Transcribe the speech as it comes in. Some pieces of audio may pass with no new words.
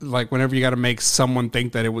like whenever you got to make someone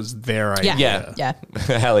think that it was their idea. Yeah.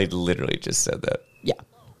 Hallie literally just said that. Yeah.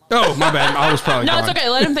 Oh, my bad. I was probably No, gone. it's okay.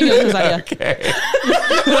 Let him think it was his idea. Okay.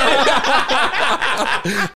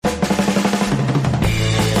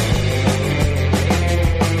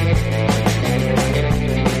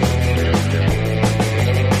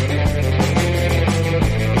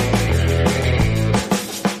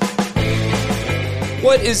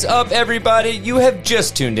 What is up, everybody? You have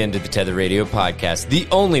just tuned into the Tether Radio Podcast, the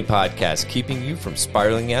only podcast keeping you from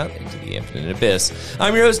spiraling out into the infinite abyss.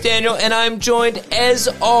 I'm your host, Daniel, and I'm joined, as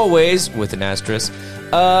always, with an asterisk,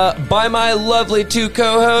 by my lovely two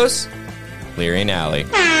co-hosts, Leary and Allie.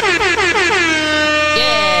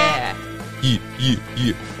 Yeah. Yeah.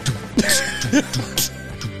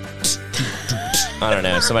 I don't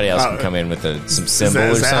know. Somebody else can come in with some symbol or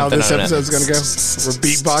Is that how something. this I don't know. episode's going to go? We're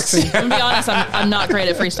beatboxing? I'm gonna be honest, I'm not great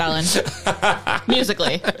at freestyling.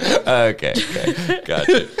 Musically. Okay.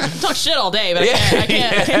 Gotcha. Talk shit all day, but I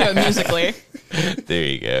can't do it musically. There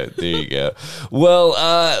you go.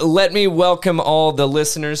 Well, let me welcome all the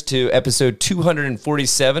listeners to episode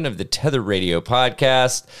 247 of the Tether Radio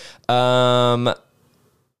Podcast.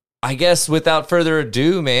 I guess without further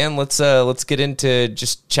ado, man, let's get into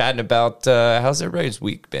just chatting about how's everybody's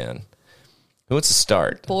week been. Who wants to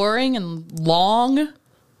start? Boring and long.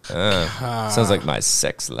 Sounds like my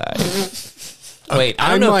sex life. Wait,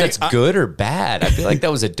 I don't know if that's good or bad. I feel like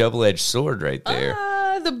that was a double-edged sword right there.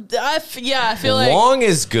 I feel like Long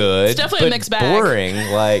is good. It's definitely a but mixed bag. Boring,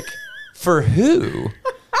 like for who?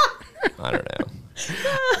 I don't know.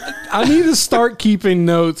 I need to start keeping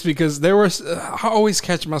notes because I always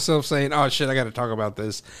catch myself saying, oh, shit, I got to talk about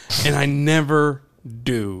this. And I never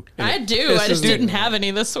do. And I do. I just didn't have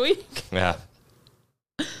any this week. Yeah.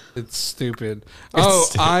 It's stupid.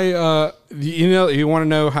 Stupid. You want to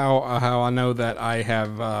know how I know that I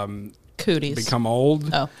have Cooties. become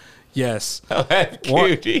old? Oh. Yes. I'll have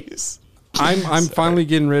cuties. I'm finally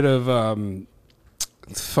getting rid of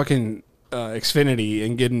fucking Xfinity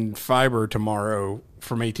and getting fiber tomorrow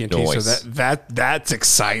from AT&T. Nice. So that's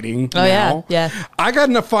exciting. Oh, now. yeah. I got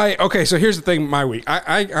in a fight. Okay, so here's the thing. My week,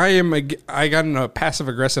 I got in a passive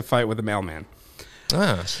aggressive fight with a mailman.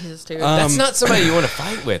 Jesus, dude. That's not somebody you want to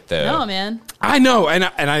fight with, though. No, man. I know, and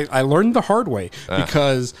I learned the hard way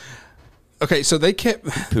because. Okay, so they kept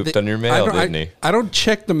Pooped on your mail, didn't he? I don't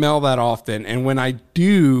check the mail that often, and when I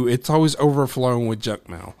do, it's always overflowing with junk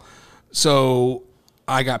mail. So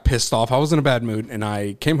I got pissed off. I was in a bad mood, and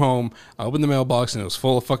I came home. I opened the mailbox, and it was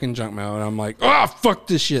full of fucking junk mail. And I'm like, oh, fuck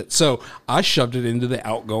this shit. So I shoved it into the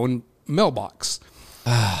outgoing mailbox.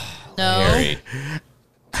 No. Harry.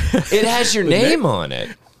 It has your name on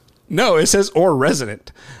it. No, it says or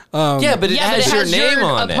resident. Yeah, but it has your name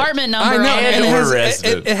on it. Apartment number I know, on and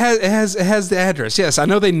it. it has the address. Yes, I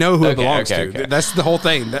know they know who it belongs to. Okay. That's the whole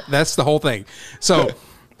thing. That's the whole thing. So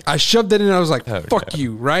I shoved it in, and I was like, fuck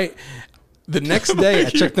you, right? The next day, I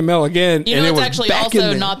checked the mail again, You know, and it it's was actually back in also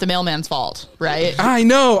there. not the mailman's fault, right? I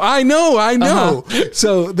know.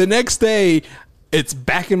 So the next day, it's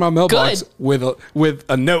back in my mailbox Good. with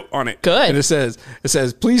a note on it. Good. And it says,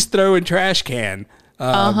 please throw in trash can.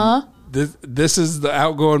 This is the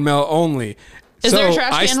outgoing mail only. Is there a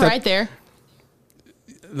trash can right there?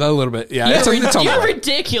 A little bit, yeah. It's on the You're way.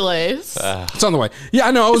 ridiculous. It's on the way. Yeah,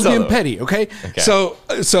 I know. I was being petty. Okay. So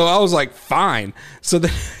I was like, fine. So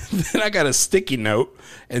then I got a sticky note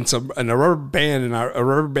and a rubber band, and I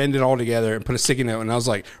rubber banded it all together and put a sticky note. And I was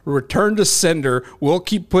like, return to sender. We'll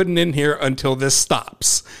keep putting in here until this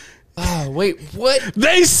stops. Oh, wait, what?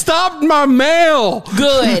 They stopped my mail.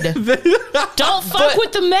 Good. Don't fuck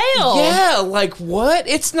with the mail. Yeah, like what?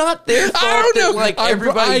 It's not their fault. I don't know. That, like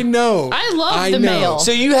everybody. I know. I love the mail.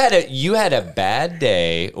 So you had a bad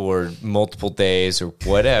day or multiple days or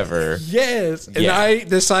whatever. Yes, and Yeah. I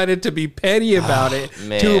decided to be petty about it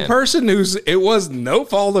man. to a person it was no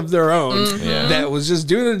fault of their own Yeah. that was just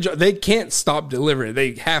doing the job. They can't stop delivering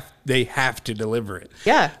it. They have to deliver it.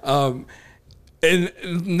 Yeah. And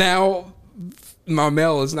now my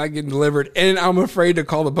mail is not getting delivered, and I'm afraid to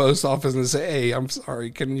call the post office and say, "Hey, I'm sorry,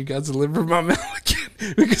 can you guys deliver my mail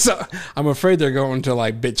again?" Because I'm afraid they're going to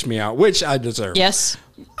like bitch me out, which I deserve. Yes.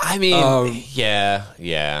 I mean, yeah.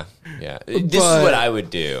 This is what I would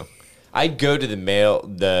do. I'd go to the mail,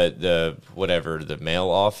 the mail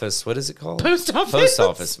office. What is it called? Post office. Post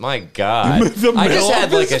office. My God. The I mail just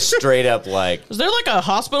had like office? a straight up like. Is there like a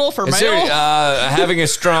hospital for Is mail? there, having a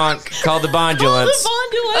strong, call the bondulance.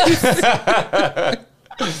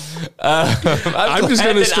 I'm just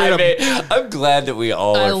going to straight up. I'm glad that we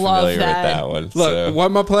all I are love familiar with that. that one. Look,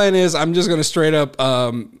 what my plan is, I'm just going to straight up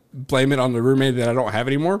blame it on the roommate that I don't have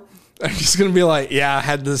anymore. I'm just gonna be like, yeah, I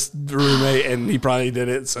had this roommate and he probably did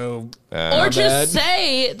it. So Or just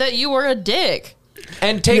say that you were a dick.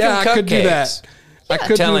 And take him cupcakes. I could do that. I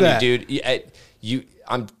could telling do that. you, dude.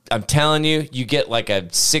 I'm telling you, you get like a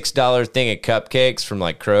 $6 thing of cupcakes from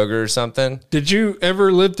like Kroger or something. Did you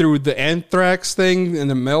ever live through the anthrax thing in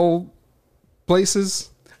the mail places?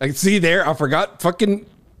 I can see there. I forgot fucking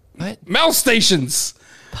What? mail stations.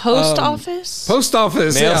 Post office? Post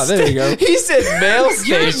office. Mail yeah, there you go. He said mail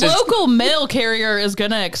Your stations. local mail carrier is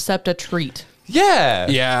going to accept a treat. Yeah.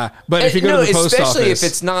 Yeah, but if you go No, to the post especially office, if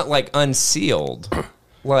it's not like unsealed,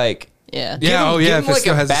 like. Yeah. Yeah, Give him if it like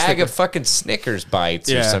still a has a bag sticker. of fucking Snickers bites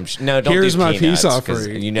or Yeah. some shit. No, don't Here's do my peanuts, peace 'cause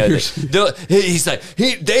offering. You know that he's like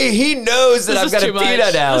he knows that This I've is got a too much. peanut This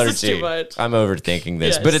is allergy. too much. I'm overthinking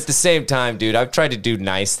this, Yes. but at the same time, dude, I've tried to do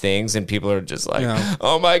nice things, and people are just like, Yeah.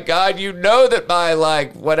 "Oh my god, you know that my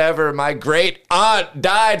my great aunt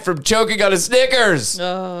died from choking on a Snickers." You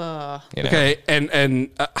know? okay, and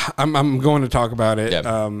I'm going to talk about it. Yep.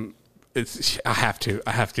 I have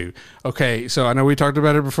to. Okay, so I know we talked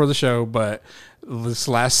about it before the show, but this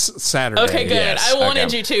last Saturday. Okay, good. Yes, I wanted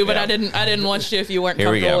okay. you to, but Yeah. I didn't want you to if you weren't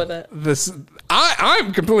Here we comfortable go. with it. This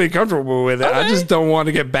I'm completely comfortable with it. I Okay. just don't want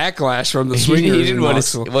to get backlash from the He swingers. didn't in want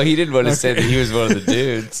Knoxville. to. Well, he didn't want to say that he was one of the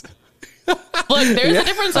dudes. Look, there's a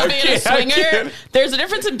difference in being a can't- I swinger. can't. There's a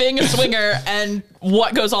difference in being a swinger and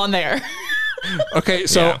what goes on there. Okay,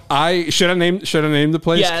 so Yeah. I should I name the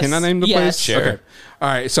place? Yes. Can I name the Yes. place? Sure. Okay. All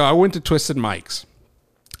right. So I went to Twisted Mike's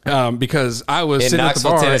because I was In sitting at the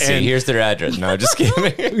Knoxville, bar Tennessee. and Here's their address. No, just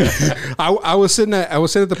kidding. I was sitting at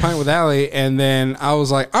the pint with Allie, and then I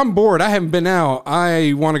was like, I'm bored. I haven't been out.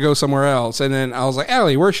 I want to go somewhere else. And then I was like,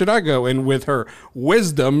 Allie, where should I go? And with her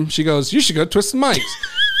wisdom, she goes, you should go to Twisted Mike's.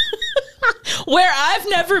 Where I've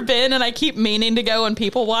never been, and I keep meaning to go and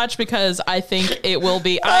people watch because I think it will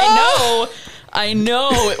be. I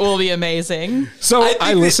know it will be amazing. So I,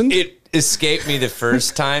 think listened. It escaped me the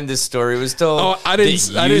first time this story was told. Oh, I didn't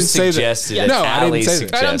say that. Suggested Yeah. it. No, I didn't Allie say that.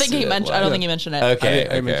 suggested I don't think he it. mentioned. I don't think he mentioned it. Okay.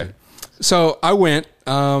 I mentioned. So I went,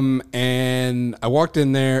 and I walked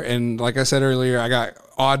in there, and like I said earlier, I got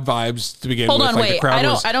odd vibes to begin Hold with. on, Like the wait. crowd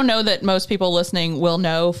was, I don't know that most people listening will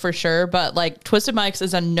know for sure, but like Twisted Mike's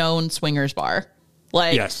is a known swingers bar.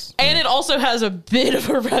 Like, Yes. and it also has a bit of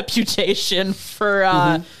a reputation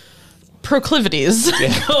for proclivities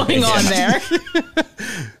going on there.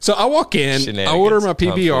 So I walk in, I Shenanigans, order my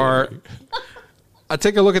tomfoolery. PBR. I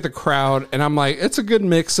take a look at the crowd, and I'm like, it's a good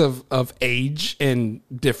mix of age and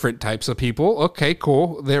different types of people. Okay,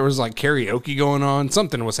 cool. There was like karaoke going on.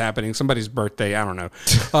 Something was happening. Somebody's birthday. I don't know.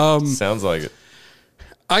 Sounds like it.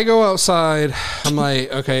 I go outside. I'm like,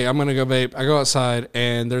 okay, I'm going to go vape. I go outside,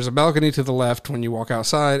 and there's a balcony to the left when you walk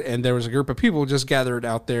outside, and there was a group of people just gathered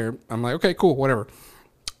out there. I'm like, okay, cool, whatever.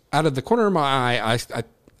 Out of the corner of my eye, I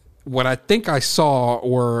what I think I saw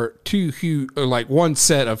were two huge, or like one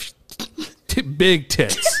set of big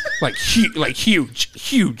tits, like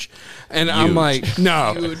huge. And I'm like,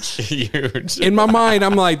 no. Huge. In my mind,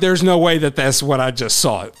 I'm like, there's no way that that's what I just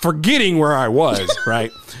saw. Forgetting where I was,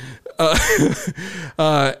 right?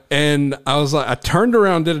 And I was like, I turned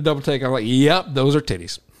around, did a double take. I'm like, yep, those are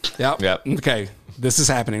titties. Yep. Okay, this is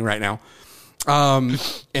happening right now.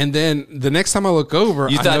 And then the next time I look over,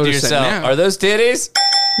 You I thought to noticed yourself, that now, are those titties?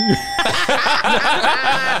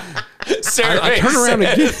 I turn around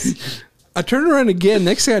again. I turn around again.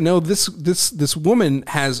 Next thing I know, this woman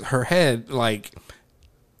has her head like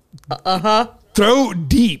throw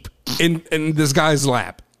deep in this guy's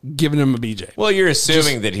lap, giving him a BJ. Well, you're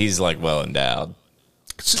assuming that he's like well endowed.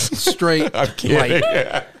 Straight. kidding.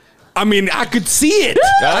 Like, I mean, I could see it.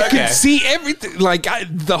 I Okay. could see everything, like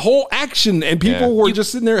the whole action, and people Yeah. were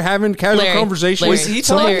just sitting there having casual conversation. Was he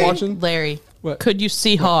talking? watching? Larry, What? could you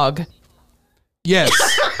see Hog? Yes,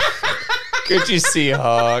 Could you see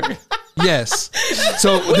Hog? yes.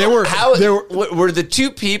 So there were Were the two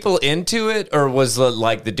people into it, or was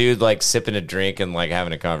like the dude like sipping a drink and like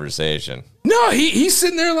having a conversation? no. He's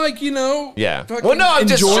sitting there like Yeah. fucking Well, no, I'm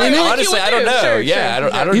just enjoying it. honestly, I don't know. Sure, Yeah,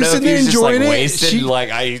 sure. I don't He's know if sitting there he's just like enjoying it. wasted, like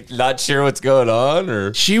I not sure what's going on,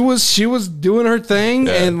 or She was doing her thing,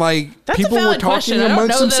 Yeah. and like That's people a were valid talking question. I don't amongst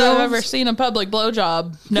know that themselves. I've ever seen a public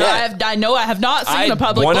blowjob. No, Yeah. I know I have not seen I a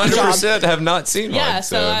public blowjob. 100% have not seen Yeah, one.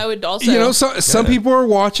 so I would also. You know, some people are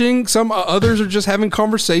watching, some others are just having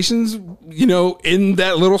conversations, in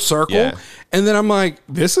that little circle. Yeah. And then I'm like,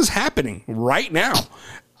 this is happening right now.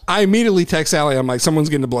 I immediately text Allie. I'm like, someone's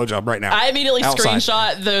getting a blowjob right now. I immediately outside.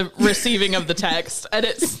 screenshot the receiving of the text, and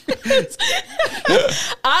it's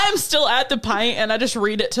I'm still at the pint, and I just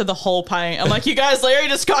read it to the whole pint. I'm like, you guys, Larry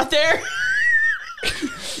just got there.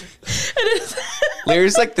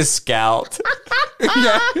 Larry's like the scout.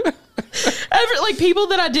 Yeah. Like people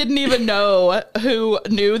that I didn't even know who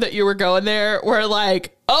knew that you were going there were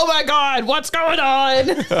like, "Oh my god, what's going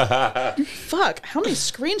on?" Fuck, how many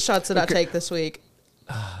screenshots did I take this week?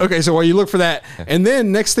 Okay, so while you look for that, and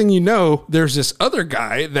then next thing you know, there's this other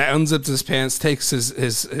guy that unzips his pants, takes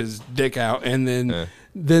his dick out, and then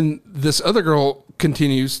this other girl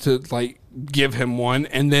continues to like give him one,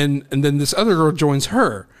 and then this other girl joins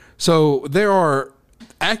her. So there are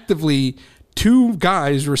actively 2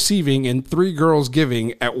 guys receiving and 3 girls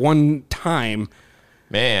giving at one time.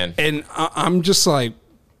 Man. And I'm just like,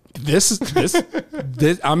 this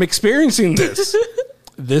I'm experiencing this.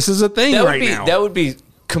 This is a thing now. That would be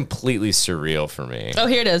completely surreal for me. Oh,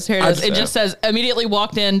 here it is. It just says immediately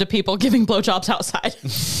walked into people giving blowjobs outside.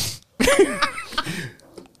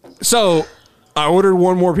 So I ordered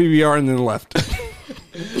one more PBR and then left.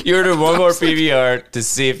 You ordered one more PBR to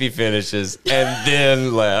see if he finishes and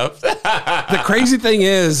then left. The crazy thing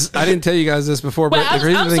is, I didn't tell you guys this before, but Well, the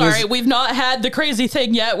crazy I'm thing sorry, is, we've not had the crazy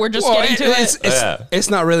thing yet. We're just getting to it. it's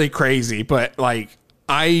not really crazy, but like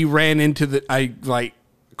I ran into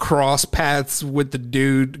cross paths with the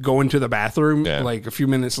dude going to the bathroom like a few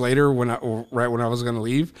minutes later right when I was going to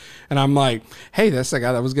leave, and I'm like, hey, that's the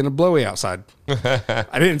guy that was going to blow me outside.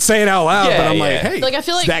 I didn't say it out loud, but I'm like, hey, like I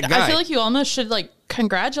feel like you almost should like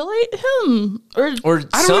congratulate him or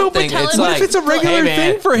I don't know, but it's what if it's a regular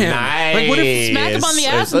thing for him? Nice. Like, what if smack him on the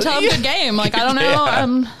ass and tell him good game? Like, I don't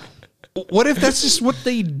know. What if that's just what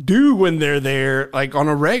they do when they're there, like on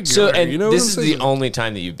a regular? So, and you know, this is the only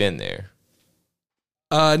time that you've been there.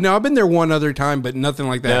 No, I've been there one other time, but nothing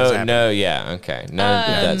like that has happened. Okay. None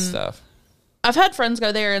of that stuff. I've had friends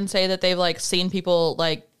go there and say that they've like seen people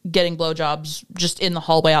like getting blowjobs just in the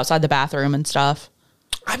hallway outside the bathroom and stuff.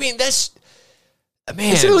 I mean, is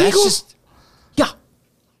it illegal? That's just... Yeah.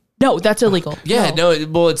 No, that's illegal. Yeah,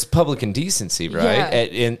 well, it's public indecency,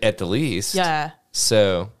 right? Yeah. At the least. Yeah.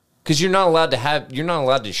 So, because you're not allowed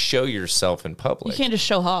to show yourself in public. You can't just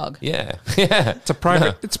show hog. Yeah. It's a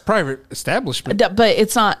private establishment. But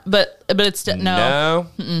it's not. But it's no.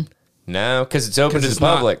 No, because it's open to the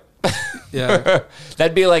public. Yeah,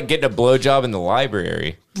 that'd be like getting a blowjob in the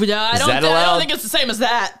library. Yeah, I don't think it's the same as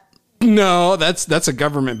that. No, that's a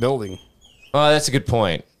government building. Oh, that's a good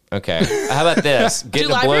point. Okay, how about this? Do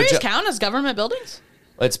libraries count as government buildings?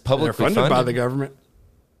 It's publicly funded by the government.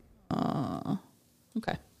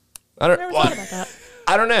 Okay. I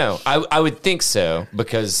don't know. I would think so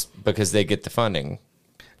because they get the funding.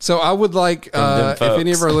 So I would like if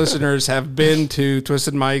any of folks. our listeners have been to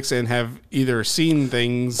Twisted Mike's and have either seen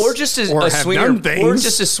things or just a have swinger done things, or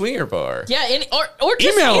just a swinger bar. Yeah, or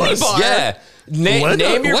just Email any us. bar. Yeah. Name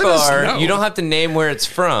your let us bar. know. You don't have to name where it's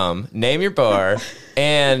from. Name your bar.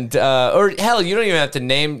 And, or hell, you don't even have to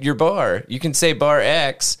name your bar. You can say bar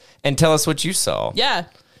X and tell us what you saw. Yeah.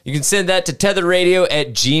 You can send that to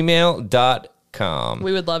tetherradio@gmail.com.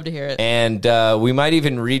 We would love to hear it. And we might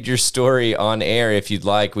even read your story on air if you'd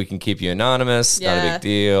like. We can keep you anonymous. Not a Yeah. big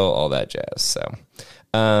deal. All that jazz. So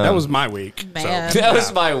that was my week. Man. that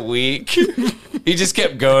was my week. He just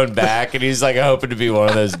kept going back, and he's like hoping to be one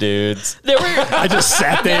of those dudes. I just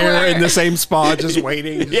sat there in the same spot, just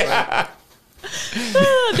waiting. Yeah.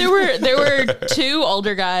 there were 2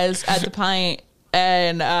 older guys at the Pint,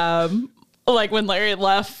 and like when Larry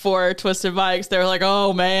left for Twisted Mike's, they were like,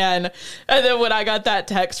 "Oh man!" And then when I got that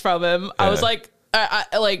text from him, I was like,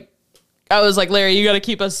 I was like, Larry, you got to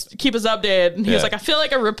keep us updated. And he was like, I feel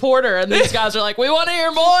like a reporter. And these guys are like, we want to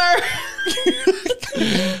hear more.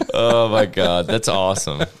 Oh my God. That's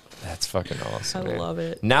awesome. That's fucking awesome. I love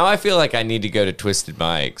it. Now I feel like I need to go to Twisted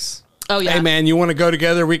Mike's. Oh yeah. Hey man, you want to go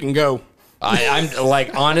together? We can go. I'm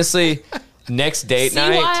like, honestly, next date See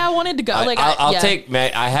night. why I wanted to go? I'll take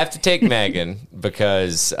I have to take Megan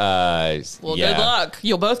because Well, good luck.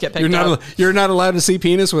 You'll both get picked up. You're not allowed to see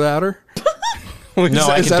penis without her. No,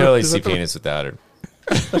 I can totally see penis without her.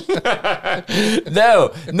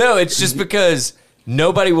 No, it's just because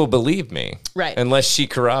nobody will believe me. Right. Unless she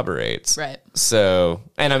corroborates. Right. So,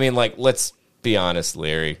 and I mean, like, let's be honest,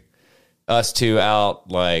 Larry. Us two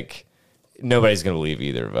out, like, nobody's going to believe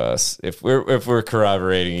either of us if we're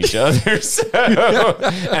corroborating each other. So,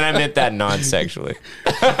 and I meant that non-sexually.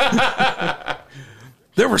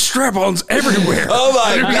 There were strap-ons everywhere. Oh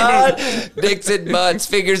my God. Dicks and butts,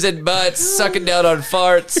 fingers and butts, sucking down on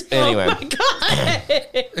farts. Anyway. Oh my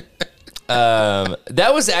God.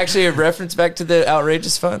 That was actually a reference back to the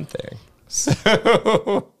outrageous fun thing.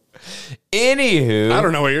 So, anywho. I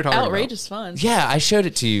don't know what you're talking Outrageous fun. Yeah, I showed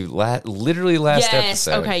it to you literally last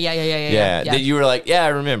episode. Okay, yeah. That you were like, yeah, I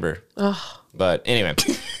remember. Ugh. But anyway.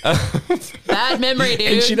 Bad memory,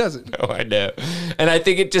 dude. And she doesn't. Oh, I know. And I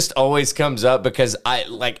think it just always comes up because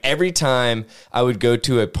every time I would go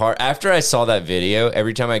to a party, after I saw that video,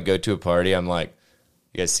 every time I go to a party, I'm like,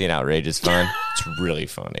 you guys see an outrageous fun? It's really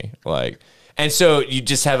funny. And so you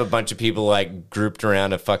just have a bunch of people like grouped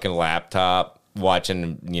around a fucking laptop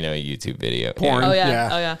watching, a YouTube video. Porn. Oh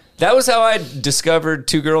yeah. That was how I discovered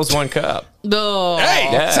Two Girls, One Cup. Oh. Hey,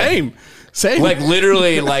 Yeah. same. Like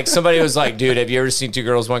literally, like somebody was like, dude, have you ever seen Two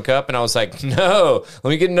Girls, One Cup? And I was like, no, let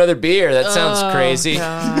me get another beer. That sounds crazy.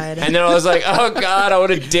 God. And then I was like, oh God, I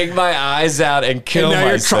want to dig my eyes out and kill And now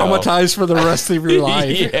myself. you're traumatized for the rest of your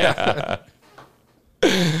life. Yeah.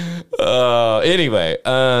 Anyway,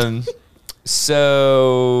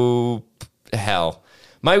 so hell,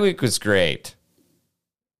 my week was great.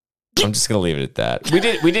 I'm just gonna leave it at that.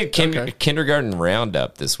 We did kindergarten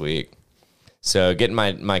roundup this week. So getting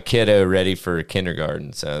my kiddo ready for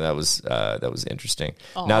kindergarten. So that was interesting.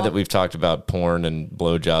 Aww. Now that we've talked about porn and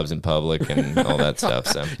blowjobs in public and all that stuff.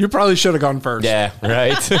 So You probably should have gone first. yeah,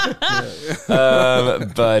 right.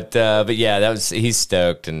 But yeah, he's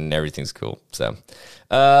stoked and everything's cool. So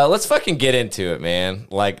let's fucking get into it, man.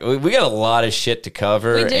 Like we got a lot of shit to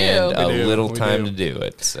cover We do. and a We do. little We time do. to do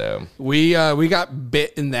it. So We got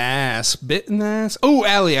bit in the ass. Bit in the ass. Oh,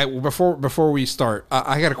 Allie, before we start,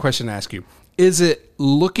 I got a question to ask you. Is it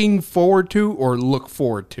looking forward to or look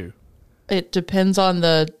forward to? It depends on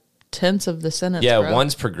the tense of the sentence. yeah, bro.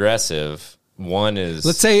 one's progressive. One is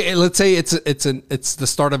Let's say it's the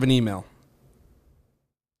start of an email.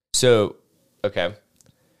 so okay.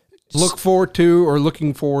 Look forward to or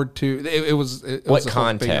looking forward to. It was What a whole thing that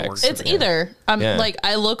context? works. It's either Yeah. like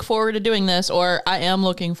I look forward to doing this or I am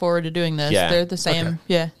looking forward to doing this. Yeah. They're the same. Okay.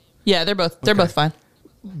 Yeah. Yeah, they're both fine.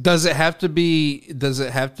 Does it have to be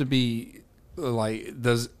like?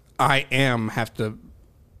 Does I am have to?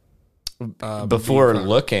 Before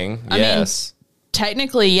looking, mean, yes.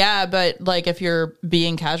 Technically, yeah, but like if you're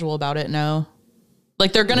being casual about it, no.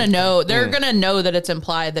 Like they're gonna know. They're gonna know that it's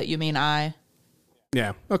implied that you mean I.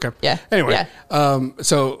 Yeah. Okay. Yeah. Anyway, Yeah.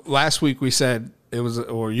 so last week we said it was,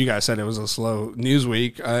 or you guys said it was a slow news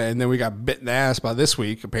week, and then we got bit in the ass by this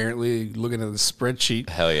week. Apparently, looking at the spreadsheet.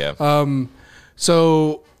 Hell yeah.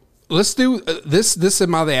 So let's do this.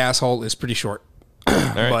 Am I the asshole? Is pretty short,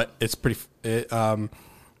 right. but it's pretty.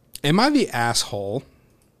 Am I the asshole?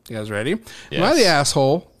 You guys ready? Am I Yes. the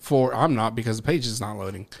asshole for? I'm not because the page is not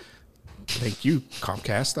loading. Thank you,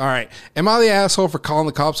 Comcast. All right. Am I the asshole for calling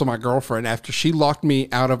the cops on my girlfriend after she locked me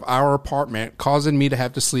out of our apartment, causing me to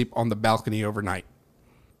have to sleep on the balcony overnight?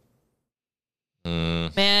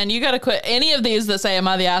 Man, you gotta quit any of these that say am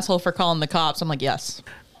I the asshole for calling the cops? I'm like, yes.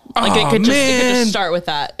 Like it Aw, could man. just start with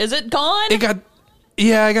that. Is it gone? It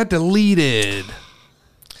got deleted.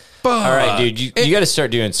 But All right, dude, you got to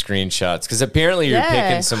start doing screenshots because apparently you're Yeah.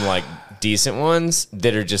 picking some like decent ones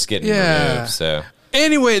that are just getting Yeah. removed. So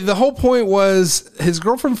Anyway, the whole point was his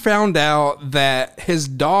girlfriend found out that his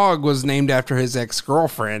dog was named after his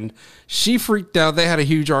ex-girlfriend. She freaked out. They had a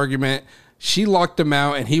huge argument. She locked him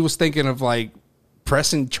out, and he was thinking of like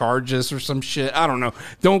pressing charges or some shit. I don't know.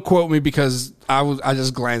 Don't quote me because I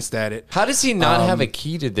just glanced at it. how does he not have a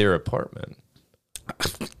key to their apartment?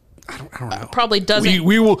 I don't know. Probably doesn't.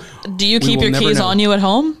 We will. Do you we keep will your never keys know. on you at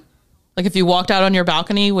home? Like if you walked out on your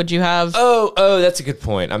balcony, would you have? Oh, that's a good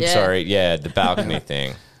point. I'm Yeah. sorry. Yeah, the balcony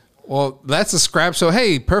thing. Well, that's a scrap. So,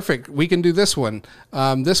 hey, perfect. We can do this one.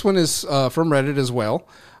 This one is from Reddit as well.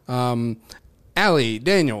 Allie,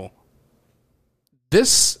 Daniel,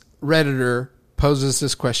 this Redditor poses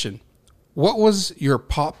this question. What was your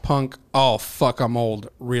pop punk, oh, fuck, I'm old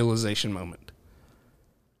realization moment?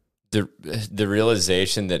 The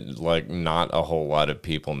realization that like not a whole lot of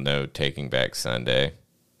people know Taking Back Sunday.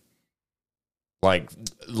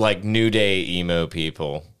 Like New Day emo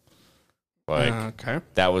people. Like Okay.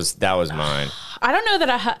 that was mine. I don't know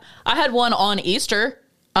that I had one on Easter.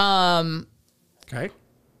 Okay.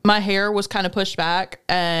 My hair was kind of pushed back,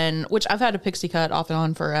 and which I've had a pixie cut off and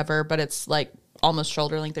on forever, but it's like almost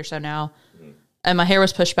shoulder length or so now. And my hair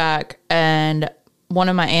was pushed back, and one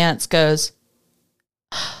of my aunts goes,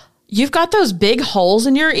 "You've got those big holes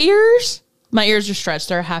in your ears." My ears are stretched;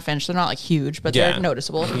 they're a half inch. They're not like huge, but Yeah. they're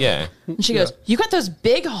noticeable. Yeah. And she goes, "You got those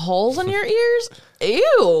big holes in your ears?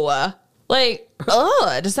 Ew! Like,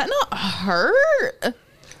 ugh, does that not hurt?"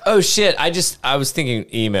 Oh shit! I was thinking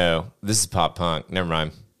emo. This is pop punk. Never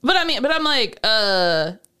mind. But I'm like,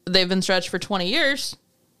 they've been stretched for 20 years.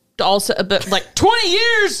 Also, but like 20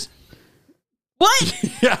 years. What?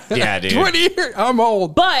 Yeah, dude. 20 years. I'm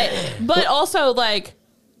old. But also like,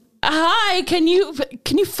 hi, can you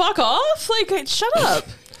fuck off? Like, shut up.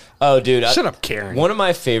 Oh, dude. Shut up, Karen. One of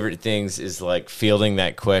my favorite things is like fielding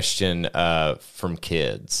that question from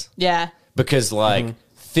kids. Yeah. Because like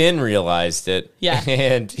Finn realized it. Yeah.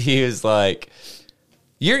 And he was like,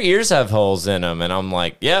 your ears have holes in them. And I'm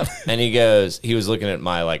like, yep. And he was looking at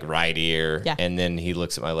my like right ear. Yeah. And then he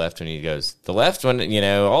looks at my left one and he goes, the left one,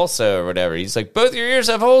 also or whatever. He's like, both your ears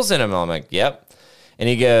have holes in them. I'm like, yep. And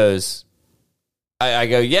he goes, I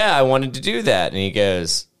go, yeah, I wanted to do that. And he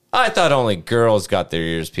goes, I thought only girls got their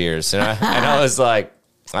ears pierced. And I was like,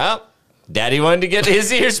 well, Daddy wanted to get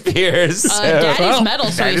his ears pierced. So. Daddy's metal,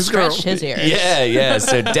 so he Daddy's stretched girl. his ears. Yeah.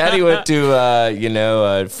 So Daddy went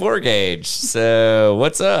to, floor gauge. So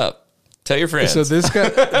what's up? Tell your friends. So this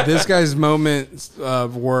guy's moments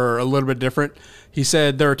were a little bit different. He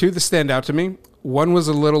said there are two that stand out to me. One was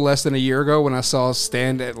a little less than a year ago when I saw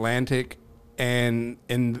Stand Atlantic, and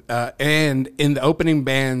in the opening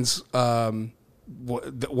bands.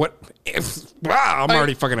 What? Wow, I'm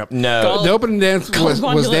already fucking up. No. The opening dance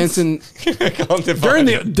was dancing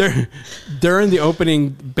during the opening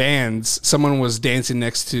bands. Someone was dancing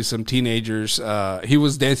next to some teenagers. He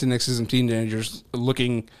was dancing next to some teenagers,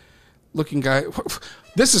 looking guy.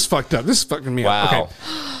 This is fucked up. This is fucking me up. Wow. Okay.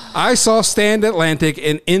 I saw Stand Atlantic,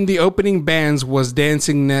 and in the opening bands was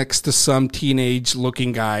dancing next to some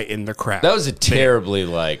teenage-looking guy in the crowd. That was a terribly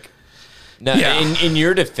like. No, Yeah. in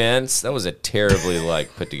your defense, that was a terribly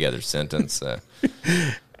like put together sentence.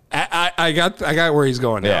 I got where he's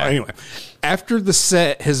going now. Yeah. Anyway, after the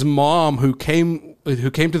set, his mom, who came to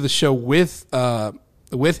the show with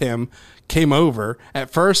him, came over. At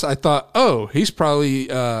first, I thought, oh, he's probably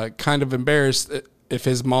kind of embarrassed if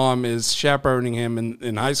his mom is chaperoning him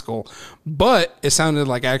in high school. But it sounded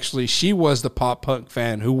like actually she was the pop punk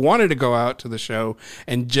fan who wanted to go out to the show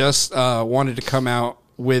and just wanted to come out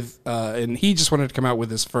with, and he just wanted to come out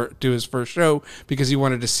with his first show because he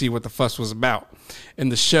wanted to see what the fuss was about. In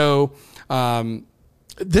the show,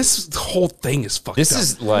 this whole thing is fucked up. This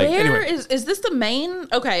is like Where is this the main?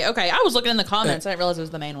 Okay. I was looking in the comments. I didn't realize it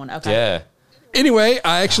was the main one. Okay. yeah. Anyway,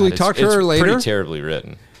 I actually talked to her later. Pretty terribly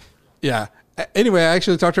written. Yeah. Anyway, I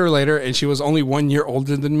actually talked to her later, and she was only 1 year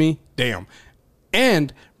older than me. Damn.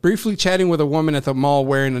 And briefly chatting with a woman at the mall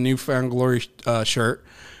wearing a New Found Glory shirt,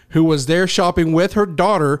 who was there shopping with her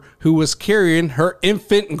daughter, who was carrying her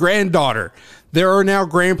infant granddaughter. There are now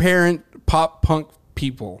grandparent pop punk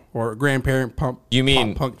people, or grandparent pop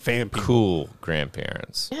punk fan people. Cool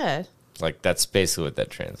grandparents. Yeah. Like that's basically what that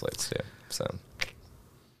translates to. So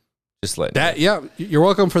just letting That, yeah, you're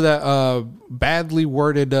welcome for that badly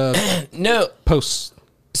worded no. post.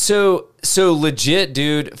 So legit,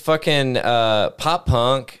 dude. Fucking pop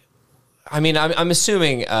punk. I mean, I'm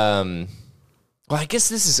assuming. Well, I guess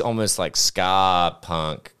this is almost like ska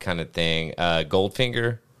punk kind of thing.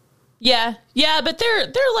 Goldfinger. Yeah, but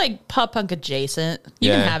they're like pop punk adjacent. You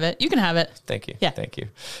can have it. Thank you. Yeah. Thank you.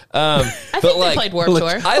 I think they played Warped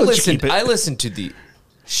Tour. I Let's keep listened to the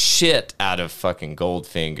shit out of fucking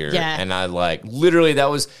Goldfinger. Yeah. And I like literally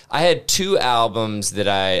I had 2 albums that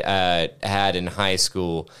I had in high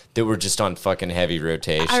school that were just on fucking heavy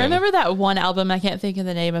rotation. I remember that one album. I can't think of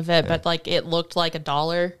the name of it, but like it looked like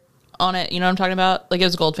 $1 on it. You know what I'm talking about? Like it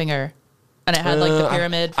was Goldfinger. And it had like the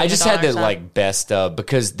pyramid. I just had the stuff. like best of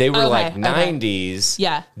because they were like 90s.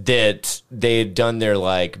 Yeah. That they had done their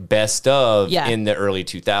like best of Yeah. in the early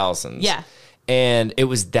 2000s. Yeah. And it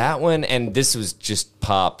was that one, and this was just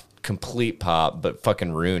pop, complete pop, but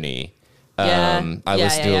fucking Rooney. Yeah. I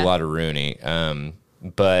listened to a lot of Rooney.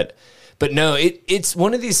 But no, it's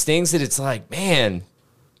one of these things that it's like, man,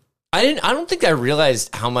 I don't think I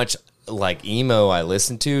realized how much like emo I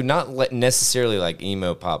listened to, not necessarily like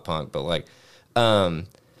emo pop punk, but like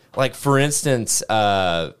for instance,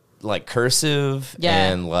 like Cursive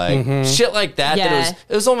and like shit like that. Yeah. That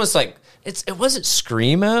it was almost like it wasn't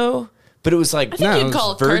screamo, but it was like I think you'd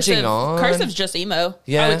call verging Cursive. on. Cursive's just emo.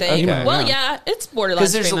 Yeah, I would think. okay. Well, yeah, it's borderline.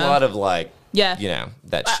 Because there's screamo. a lot of like, Yeah.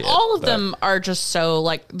 that shit. All of but them are just so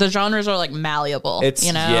like the genres are like malleable. It's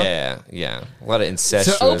you know. yeah, a lot of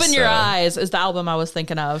incestuous. So Open Your Eyes is the album I was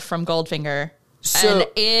thinking of from Goldfinger. So- and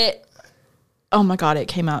it, oh my God, it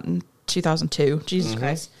came out in 2002. Jesus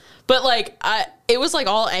Christ. But like, it was like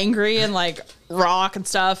all angry and like rock and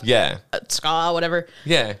stuff. Yeah, Ska, whatever.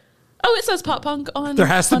 yeah. Oh, it says pop punk on. There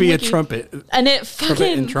has to on be a Wiki. trumpet. And it Trumpet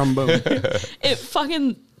fucking, and trombone.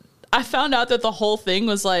 I found out that the whole thing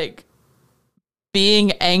was like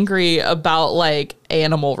being angry about like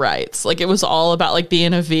animal rights. Like it was all about like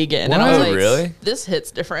being a vegan. And I was Oh, like, really? This hits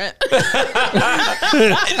different.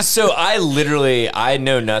 So I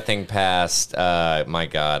know nothing past. My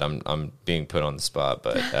God, I'm being put on the spot,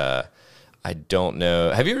 but I don't know.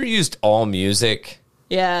 Have you ever used All Music?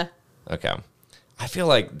 Yeah. Okay. I feel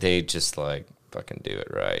like they just like fucking do it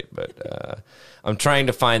right. But I'm trying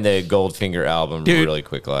to find the Goldfinger album really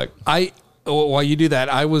quick. Like while you do that,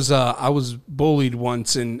 I was bullied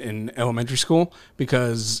once in elementary school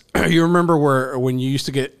because you remember when you used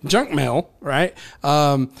to get junk mail, right?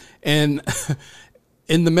 And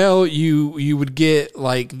in the mail you would get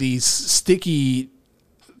like these sticky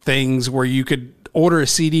things where you could order a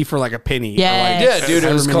CD for like a penny. Yes. yeah, dude,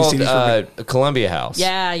 it was called Columbia House.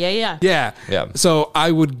 Yeah. So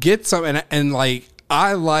I would get some, and like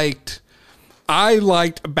I liked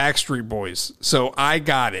Backstreet Boys, so I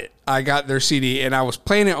got it. I got their CD, and I was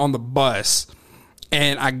playing it on the bus.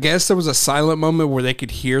 And I guess there was a silent moment where they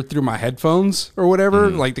could hear through my headphones or whatever,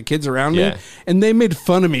 like the kids around me, and they made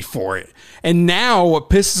fun of me for it. And now what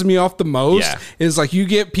pisses me off the most is like you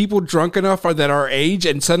get people drunk enough that our age,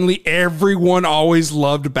 and suddenly everyone always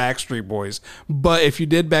loved Backstreet Boys. But if you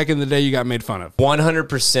did back in the day, you got made fun of.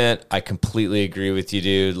 100%. I completely agree with you,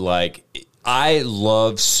 dude. Like, I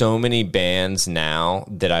love so many bands now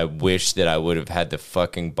that I wish that I would have had the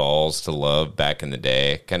fucking balls to love back in the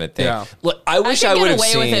day, kind of thing. Yeah. Look, I wish I would have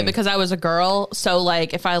get away with it because I was a girl. So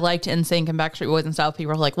like, if I liked NSYNC and Backstreet Boys and stuff,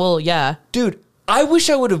 people were like, "Well, yeah, dude." I wish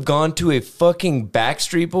I would have gone to a fucking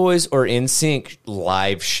Backstreet Boys or NSYNC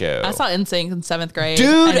live show. I saw NSYNC in 7th grade,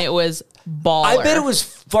 dude, and it was baller. I bet it was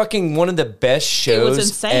fucking one of the best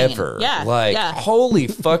shows ever. Yeah, like holy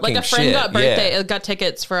fucking shit. Like a friend got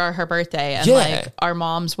tickets for her birthday, and like our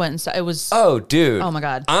moms went and it was. Oh, dude. Oh my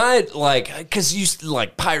god. I like because you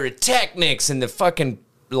like pyrotechnics and the fucking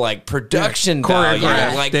like production value.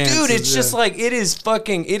 Like, dances, dude, it's just like it is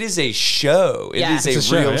a show. It is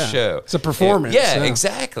a real show. It's a performance.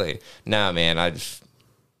 Exactly. Nah, man, I just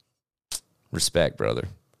respect, brother.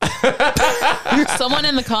 Someone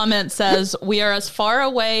in the comments says we are as far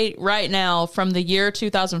away right now from the year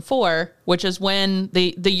 2004, which is when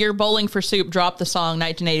the year Bowling for Soup dropped the song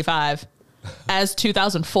 1985, as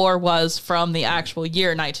 2004 was from the actual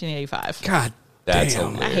year 1985. God, that's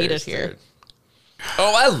damn. hilarious, I hate it here. Dude.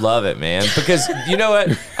 Oh, I love it, man. Because you know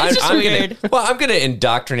what? I'm gonna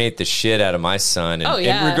indoctrinate the shit out of my son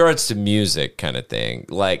in regards to music, kind of thing.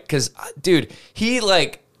 Like, because, dude, he's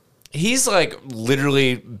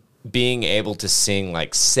literally being able to sing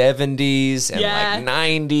like 70s and like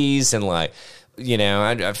 90s and like, you know,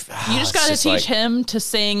 you just got to teach him to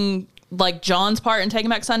sing like John's part in Taking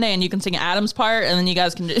Back Sunday, and you can sing Adam's part, and then you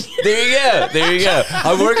guys can just... There you go.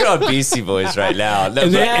 I'm working on Beastie Boys right now. And then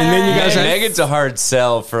you guys... Megan's a hard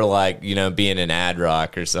sell for like, you know, being an ad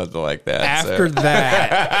rock or something like that.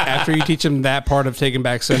 After you teach them that part of Taking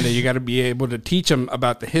Back Sunday, you got to be able to teach them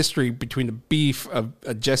about the history between the beef of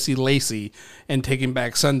Jesse Lacey and Taking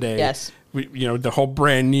Back Sunday. Yes. You know, the whole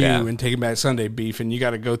brand new and Taking Back Sunday beef, and you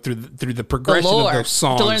got to go through the progression of those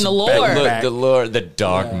songs to learn the lore. The lore, the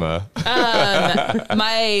dogma.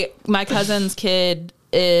 My cousin's kid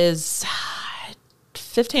is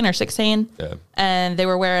 15 or 16, and they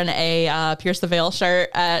were wearing a Pierce the Veil shirt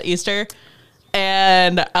at Easter,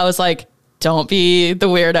 and I was like, don't be the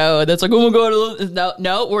weirdo that's like, oh my god,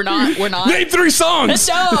 no, we're not. Name 3 songs.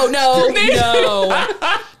 No.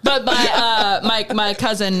 But my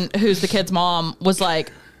cousin, who's the kid's mom, was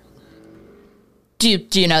like, do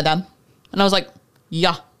you know them? And I was like,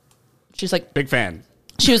 yeah. She's like, big fan.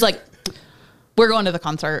 She was like, we're going to the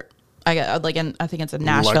concert. I think it's in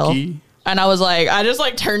Nashville. Lucky. And I was like, I just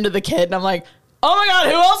like turned to the kid and I'm like, oh my god,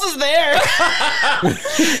 who else is there?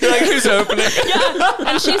 You're like, who's opening? Yeah.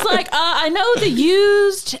 And she's like, I know The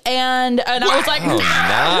Used, and I was like, oh,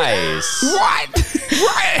 nice. What?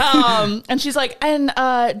 And she's like, and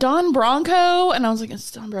Don Bronco, and I was like, it's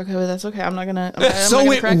Don Bronco, but that's okay. I'm not gonna.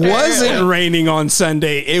 So it wasn't raining on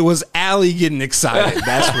Sunday. It was Allie getting excited.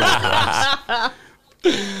 That's what it was.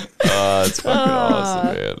 Oh, that's fucking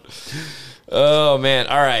awesome, man. Oh man.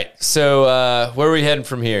 All right. So where are we heading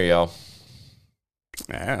from here, y'all?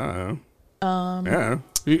 I don't know.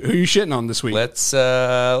 Who you shitting on this week? Let's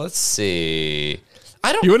see.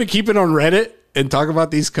 You want to keep it on Reddit and talk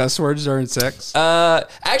about these cuss words during sex?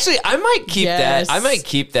 Actually, I might keep that. I might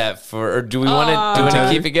keep that for. Or do we want to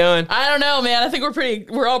keep it going? I don't know, man. I think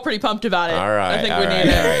we're all pretty pumped about it. All right. I think we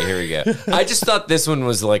need it. All right, here we go. I just thought this one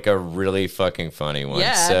was like a really fucking funny one.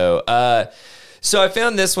 Yeah. So I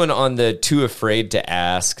found this one on the Too Afraid to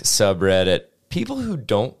Ask subreddit. People who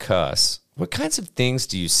don't cuss, what kinds of things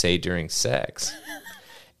do you say during sex?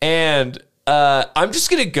 And I'm just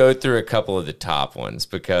going to go through a couple of the top ones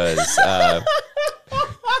because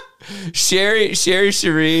Cerise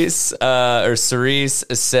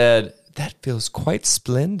said, that feels quite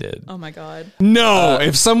splendid. Oh, my God. No,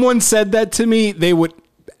 if someone said that to me, they would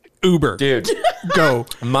Uber. Dude. Go.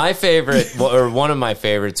 My favorite, or one of my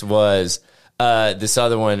favorites was, this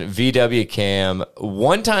other one, VW Cam.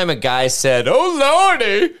 One time a guy said, "Oh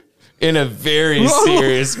Lordy," in a very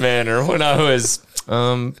serious manner when I was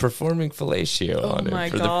performing fellatio on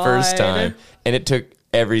it for the first time. And it took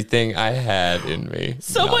everything I had in me.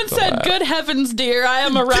 Someone said, "Good heavens, dear, I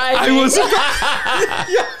am arriving." I was.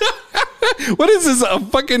 What is this? A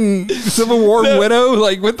fucking Civil War widow?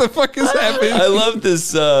 Like, what the fuck is happening? I love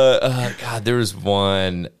this. God, there was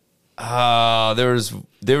one. There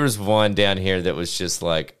was one down here that was just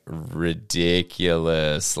like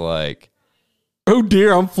ridiculous. Like, oh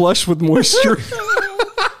dear, I'm flush with moisture.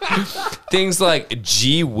 things like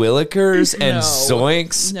G Willikers and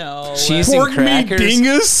Zoinks, cheese Pork and crackers, meat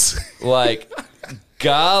dingus. like.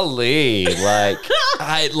 Golly,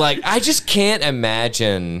 I just can't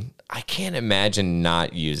imagine. I can't imagine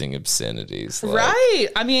not using obscenities. Like, right.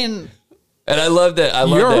 I mean, and I love that. I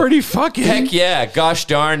love You're that. already fucking. Heck yeah! Gosh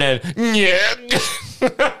darn it! Yeah.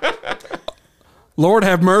 Lord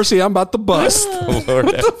have mercy, I'm about to bust.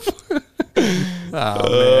 Lord have-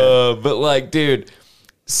 but like, dude,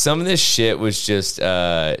 some of this shit was just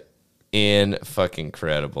in fucking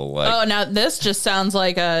incredible. Like, oh, now this just sounds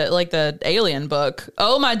like the Alien book.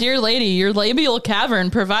 Oh, my dear lady, your labial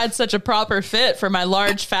cavern provides such a proper fit for my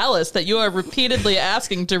large phallus that you are repeatedly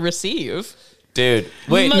asking to receive. dude,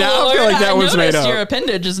 wait, My now I lord, feel like that was made noticed up. your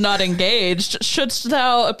appendage is not engaged. Shouldst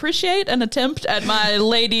thou appreciate an attempt at my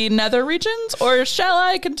lady nether regions, or shall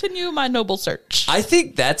I continue my noble search? I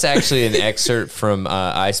think that's actually an excerpt from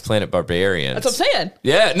Ice Planet Barbarians. That's what I'm saying.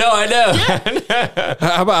 Yeah, no, I know.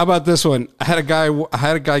 How about this one? I had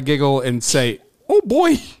a guy giggle and say, "Oh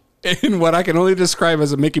boy," in what I can only describe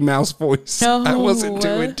as a Mickey Mouse voice. No. I wasn't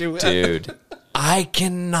too into it. Dude, I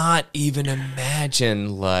cannot even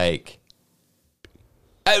imagine, like...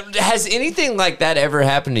 has anything like that ever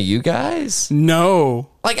happened to you guys? No.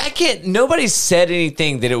 Like, I can't... Nobody said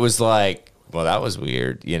anything that it was like, well, that was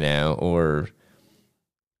weird, you know, or...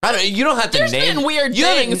 I don't. You don't have to There's name been weird you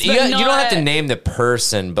haven't- things, You, but you don't have to not- name the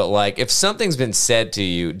person, but like, if something's been said to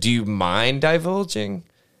you, do you mind divulging?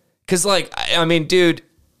 Because, like, I mean, dude.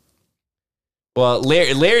 Well,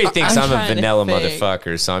 Larry thinks I'm I'm a trying to vanilla think.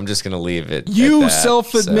 motherfucker, so I'm just gonna leave it. You at that,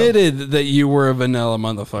 self-admitted that you were a vanilla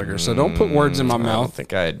motherfucker, so don't put words in my I don't mouth.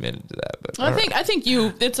 think I admitted to that, but I think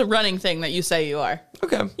you. It's a running thing that you say you are.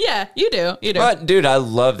 okay. Yeah, you do. You do. But dude, I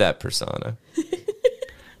love that persona.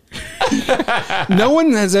 No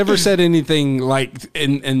one has ever said anything like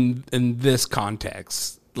in this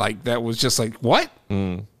context. Like that was just like, what?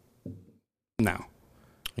 No.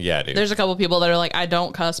 Yeah, dude. There's a couple people that are like, I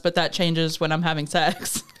don't cuss, but that changes when I'm having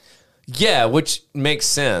sex. Yeah, which makes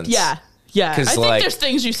sense. Yeah. I 'Cause, think like, there's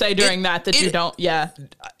things you say during that you don't. Yeah.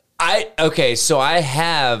 So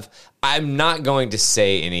I'm not going to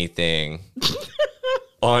say anything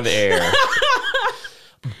on air.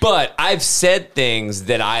 But I've said things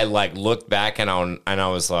that I like looked back and I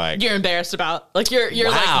was like, You're embarrassed about. Like you're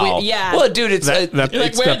wow. like, yeah. Well, dude, it's That, You're like,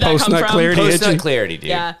 it's where the did that come post-nut from? clarity post-nut itching. clarity, dude.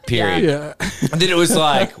 Yeah, Period. Yeah. And then it was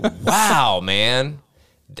like, wow, man.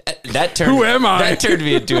 That turned Who am I? That turned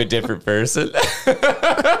me into a different person.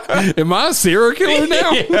 Am I a serial killer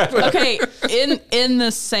now? Okay, in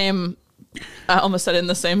the same, I almost said in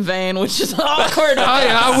the same vein, which is awkward.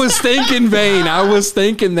 I was thinking vain. I was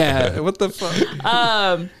thinking that. What the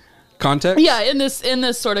fuck? Context? Yeah, in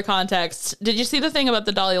this sort of context, did you see the thing about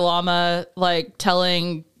the Dalai Lama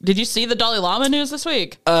did you see the Dalai Lama news this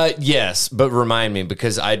week? Yes, but remind me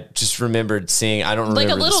because I just remembered seeing. I don't remember Like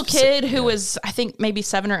a the little specific- kid who was, I think, maybe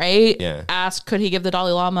 7 or 8, asked could he give the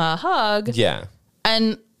Dalai Lama a hug, Yeah.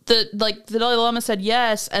 and the Dalai Lama said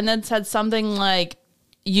yes, and then said something like,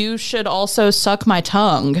 "You should also suck my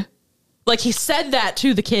tongue." Like he said that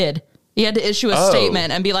to the kid. He had to issue a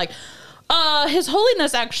statement and be like, His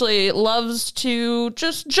Holiness actually loves to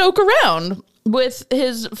just joke around with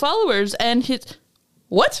his followers, and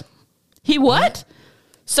what? He what?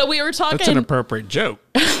 So we were talking. That's an appropriate joke.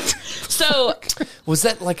 So Was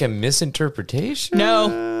that like a misinterpretation?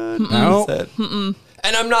 no, No.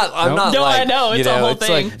 And I'm not No, like, I know, it's a whole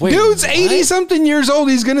thing. Like, wait, Dude's what? 80-something years old.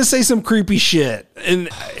 He's going to say some creepy shit. And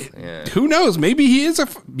who knows? Maybe he is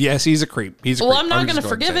yes, he's a creep. He's a well, creep. I'm not just going to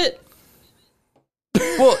forgive say it.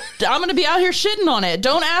 Well, I'm going to be out here shitting on it.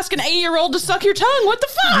 Don't ask an 8-year-old to suck your tongue. What the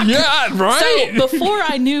fuck? Yeah, right. So before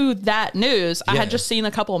I knew that news, I had just seen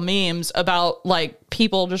a couple memes about like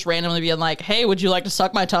people just randomly being like, "Hey, would you like to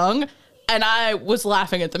suck my tongue?" And I was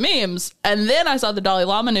laughing at the memes. And then I saw the Dalai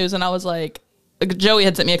Lama news, and I was like, Joey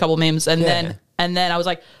had sent me a couple memes, and then I was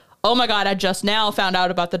like, "Oh my god, I just now found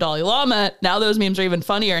out about the Dalai Lama. Now those memes are even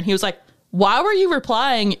funnier." And he was like, "Why were you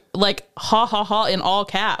replying like ha ha ha in all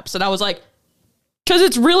caps?" And I was like, Because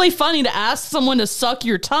it's really funny to ask someone to suck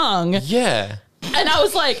your tongue. Yeah. And I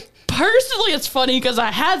was like, personally, it's funny because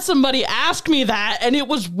I had somebody ask me that and it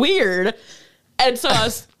was weird. And so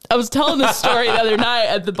I was telling this story the other night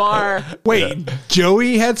at the bar. Wait,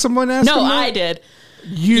 Joey had someone ask No, him that? I did.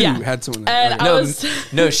 You Yeah. had someone And ask. I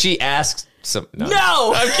was... No, she asked some. No.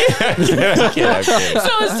 No! I'm kidding. So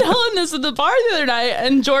I was telling this at the bar the other night,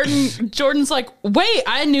 and Jordan's like, wait,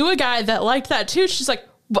 I knew a guy that liked that too. She's like,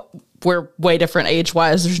 we're way different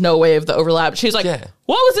age-wise. There's no way of the overlap. She's like, Yeah.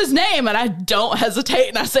 what was his name? And I don't hesitate,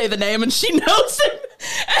 and I say the name, and she knows it.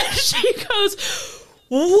 And she goes,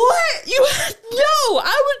 what?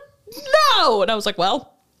 No. And I was like, well.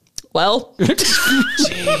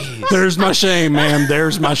 There's my shame, ma'am.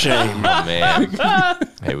 There's my shame. Oh, man.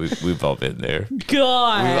 Hey, we've all been there.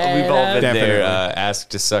 God. We've all been there, Definitely.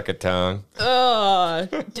 asked to suck a tongue.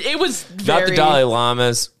 It was very... Not the Dalai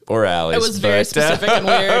Lamas or Alice. It was very specific and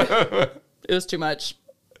weird. It was too much.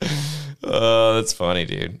 Oh, that's funny,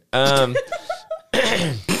 dude.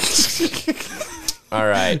 All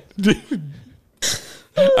right.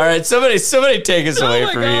 All right, somebody take us away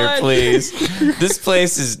my from here, God. please. This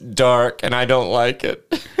place is dark, and I don't like it.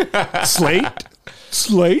 Slate?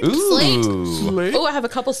 Slate? Ooh. Slate? Oh, I have a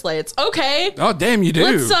couple slates. Okay. Oh, damn, you do.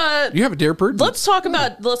 Let's, you have a Dear Prudence. Let's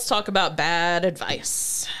talk about bad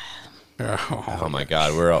advice. Oh my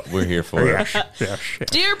God, we're here for Yeah, it. yeah,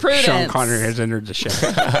 shit. Dear Prudence. Sean Connery has entered the show.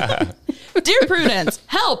 Dear Prudence,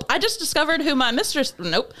 help. I just discovered who my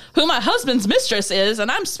husband's mistress is,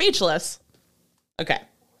 and I'm speechless. Okay.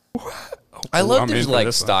 I love I'm there's in for like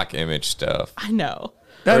this one. stock image stuff. I know.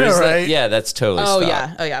 I Or know, is that- right? yeah, that's totally Oh,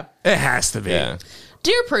 stock. yeah. It has to be. Yeah.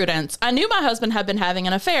 Dear Prudence, I knew my husband had been having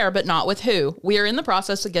an affair, but not with who. We are in the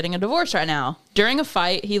process of getting a divorce right now. During a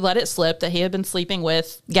fight, he let it slip that he had been sleeping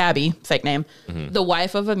with Gabby, fake name, the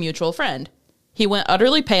wife of a mutual friend. He went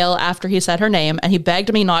utterly pale after he said her name, and he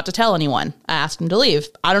begged me not to tell anyone. I asked him to leave.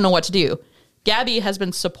 I don't know what to do. Gabby has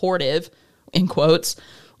been supportive, in quotes,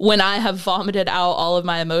 when I have vomited out all of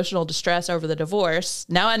my emotional distress over the divorce.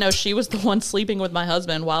 Now I know she was the one sleeping with my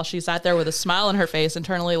husband while she sat there with a smile on her face,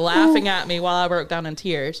 internally laughing at me while I broke down in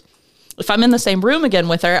tears. If I'm in the same room again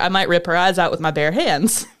with her, I might rip her eyes out with my bare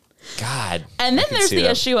hands. God. And then I can there's see the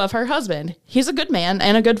that. issue of her husband. He's a good man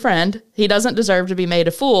and a good friend. He doesn't deserve to be made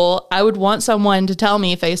a fool. I would want someone to tell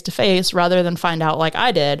me face to face rather than find out like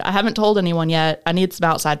I did. I haven't told anyone yet. I need some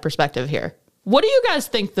outside perspective here. What do you guys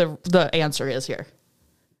think the answer is here?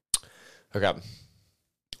 Okay.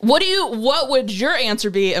 What would your answer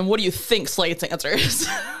be, and what do you think Slate's answer is?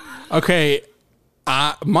 Okay,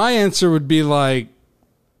 my answer would be like,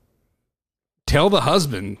 tell the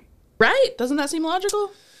husband. Right? Doesn't that seem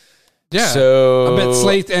logical? Yeah. So- I bet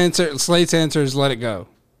Slate's answer is let it go.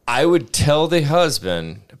 I would tell the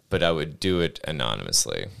husband, but I would do it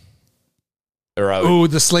anonymously. Or I would. Ooh,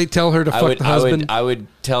 the Slate tell her to fuck the husband? I would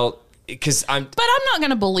tell because I'm. But I'm not going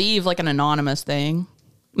to believe like an anonymous thing.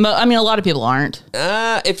 I mean, a lot of people aren't.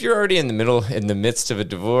 If you're already in the midst of a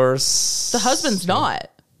divorce, The husband's not.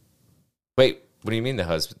 Wait, what do you mean the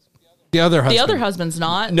husband? the other husband. The other husband's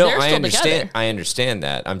not. No, They're I still understand. together. I understand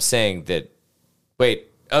that. I'm saying that. Wait.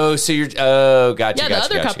 Oh, so you're. Oh, gotcha. Yeah, gotcha, the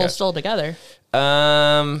other gotcha, couple's still together.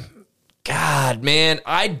 gotcha. God, man,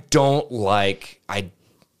 I don't like.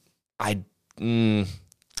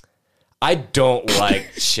 I don't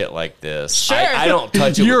like shit like this. Sure. I don't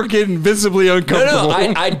touch it. You're getting visibly uncomfortable.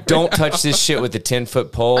 No, I don't touch this shit with a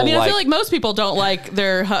 10-foot pole. I mean, I feel like most people don't like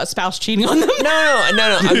their spouse cheating on them.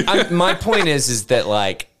 No. My point is that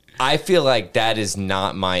like I feel like that is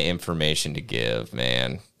not my information to give,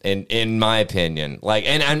 man. In my opinion, like,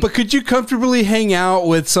 and But could you comfortably hang out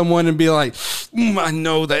with someone and be like, I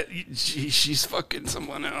know that she's fucking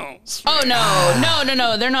someone else? Oh,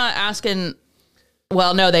 no. They're not asking.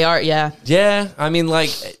 Well, no, they are. Yeah. yeah, I mean, like,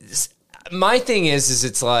 my thing is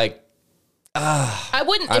it's like I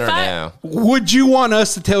wouldn't. I if don't know. Would you want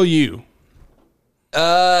us to tell you?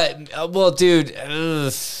 Well, dude.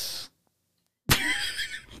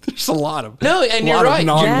 There's a lot of No, and a you're lot of right.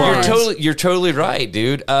 non-words. You're totally right,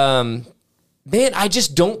 dude. Man, I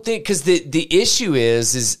just don't think because the issue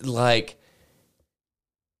is like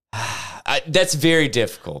that's very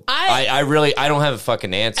difficult. I really don't have a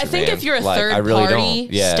fucking answer. I think man. if you're a Like, third I really party,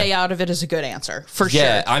 don't. Yeah. stay out of it is a good answer for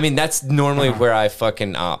Yeah, sure. I mean that's normally where I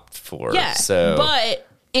fucking opt for. Yeah. So, But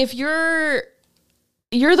if you're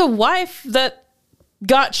the wife that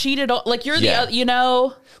got cheated on, like you're Yeah. the, you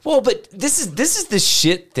know. well, but this is the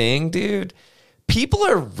shit thing, dude. People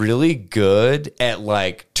are really good at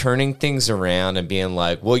like turning things around and being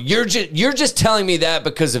like, "Well, you're just telling me that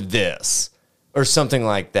because of this." or something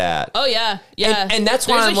like that. Oh yeah, yeah. And that's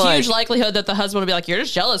why there's I'm a huge like- likelihood that the husband will be like, "You're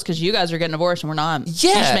just jealous because you guys are getting divorced and we're not."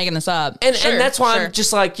 Yeah, You're just making this up. And Sure, and that's why sure. I'm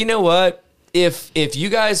just like, you know what? If you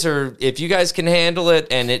guys can handle it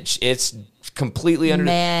and it's completely under,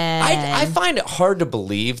 Man. I find it hard to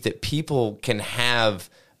believe that people can have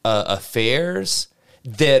affairs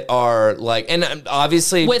that are like, and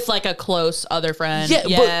obviously with like a close other friend.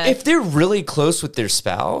 yeah, but if they're really close with their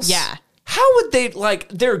spouse, Yeah. how would they like?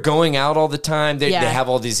 They're going out all the time. They Yeah. have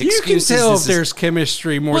all these You excuses. can tell This if is- there's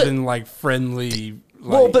chemistry more But- than like friendly.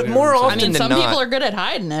 Well, like, but you know more what I'm I often mean, than some not, people are good at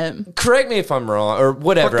hiding it. correct me if I'm wrong or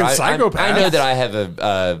whatever. Fucking I know psychopaths. that I have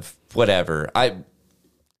a whatever.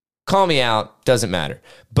 Call me out, doesn't matter.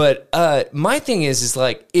 But my thing is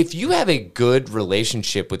like if you have a good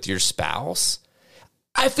relationship with your spouse,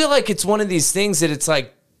 I feel like it's one of these things that it's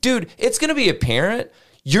like, dude, it's going to be apparent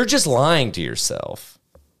you're just lying to yourself,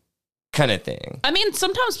 kind of thing. I mean,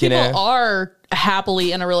 sometimes people know? are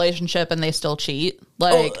happily in a relationship and they still cheat.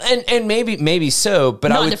 Like, And maybe so,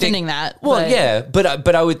 but I not would defending think, that. Well, but- yeah,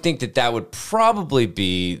 but I would think that would probably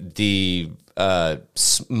be the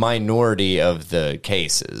minority of the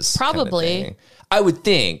cases. kind of Probably. thing. I would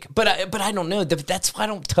think, but I don't know. That's why I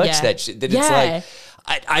don't touch Yeah. that shit. That Yeah. it's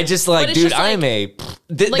like I just like, it's dude, just like- I'm a.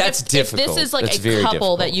 like that's if difficult. this is like That's a very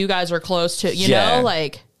couple that difficult. you guys are close to, you Yeah. know,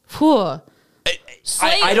 like, whew.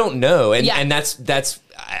 I don't know, and Yeah. and that's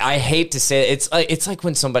I hate to say it. It's like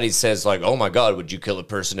when somebody says like, oh my god, would you kill a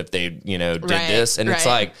person if they did Right, this? And it's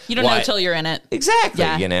right. like you don't why- know till you're in it. exactly,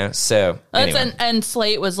 Yeah. So That's anyway. and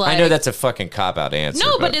Slate was like, I know that's a fucking cop out answer.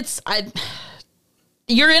 no, but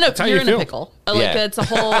you're in a how you're you in a feel. pickle. Like Yeah. that's a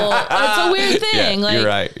whole it's a weird thing. yeah,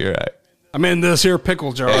 like you're right. I'm in this here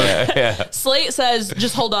pickle jar. Slate says,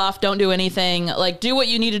 just hold off, don't do anything. Like, do what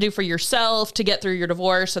you need to do for yourself to get through your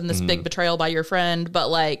divorce and this Mm-hmm. big betrayal by your friend. But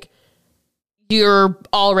like, you're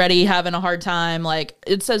already having a hard time. Like,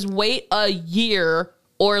 it says, wait a year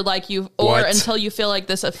or What? until you feel like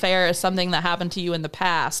this affair is something that happened to you in the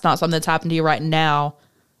past, not something that's happened to you right now.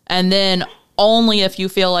 And then only if you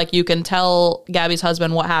feel like you can tell Gabby's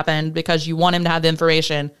husband what happened because you want him to have the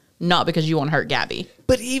information, not because you want to hurt Gabby.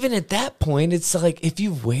 But even at that point, it's like if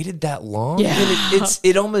you've waited that long, Yeah. then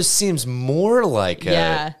it almost seems more like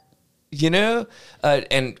Yeah. you know.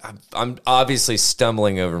 And I'm obviously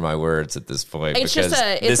stumbling over my words at this point It's because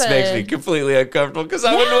just this makes me completely uncomfortable because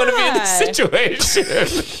I wouldn't want to be in this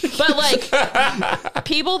situation. But like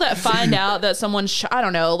people that find out that someone's, I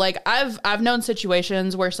don't know, like I've known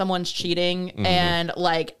situations where someone's cheating and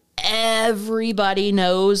like everybody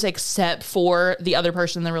knows except for the other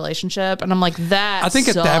person in the relationship, and I'm like, that. I think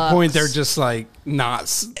at that sucks. point they're just like not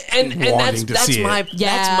and wanting to that's see my it.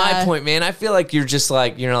 that's my Yeah. point, man. I feel like you're just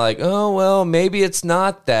like oh well, maybe it's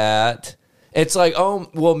not that. It's like, oh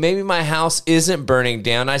well, maybe my house isn't burning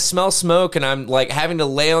down. I smell smoke and I'm like having to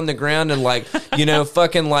lay on the ground and like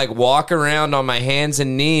fucking like walk around on my hands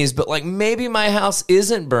and knees. But like maybe my house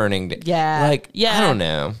isn't burning down. Yeah. like Yeah. I don't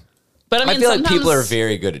know. But I mean, I feel like people are sometimes-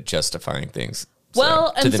 very good at justifying things.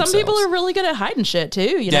 well, to and some people themselves. are really good at hiding shit too.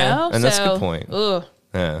 You Yeah, know, and that's a good So, point. Ugh.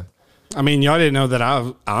 Yeah. I mean, y'all didn't know that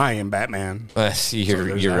I am Batman. You're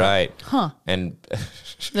there's you're that. right. Huh. And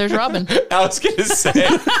There's Robin. I was gonna say,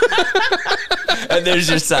 and there's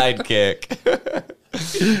your sidekick.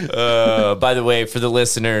 By the way, for the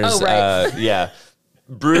listeners, Oh, right. yeah,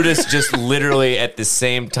 Brutus just literally at the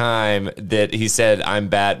same time that he said "I'm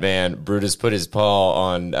Batman," Brutus put his paw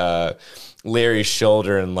on Larry's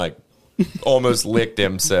shoulder and like almost licked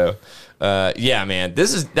him. So, yeah, man,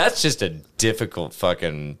 that's just a difficult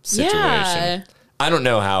fucking situation. Yeah. I don't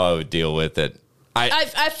know how I would deal with it.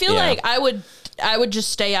 I feel Yeah. like I would just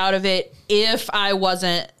stay out of it if I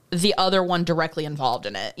wasn't the other one directly involved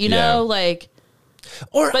in it. You know, Yeah. like.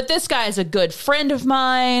 Or But this guy is a good friend of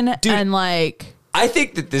mine, Dude. and like, I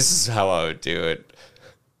think that this is how I would do it.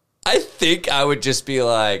 I think I would just be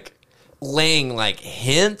like laying like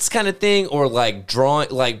hints kind of thing, or like drawing,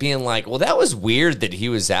 like being like, well, that was weird that he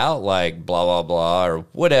was out, like blah, blah, blah, or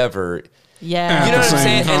whatever. yeah, You know At what the I'm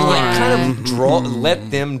saying? same And like time. kind of draw,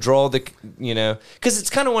 let them draw the, because it's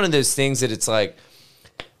kind of one of those things that it's like,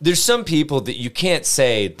 there's some people that you can't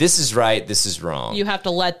say, this is right, this is wrong. you have to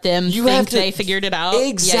let them You think have to- they figured it out.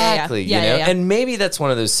 Exactly. Yeah, you know, yeah. and maybe that's one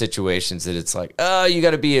of those situations that it's like, oh, you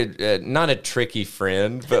got to be a not a tricky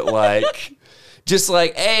friend, but like, just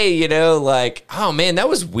like, hey, like, oh man, that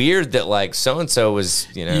was weird that like so and so was,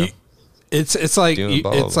 It's like Doing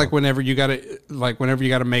blah, blah, it's like whenever you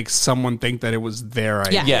gotta make someone think that it was their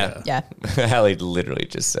yeah, idea. yeah, Hallie literally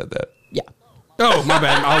just said that. yeah. Oh my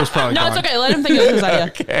bad. I was probably No, gone. it's okay. Let him think it was his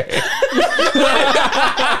idea.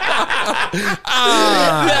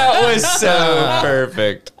 That was so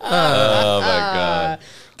perfect. Oh my god.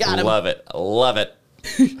 Got him. Love it. Love it.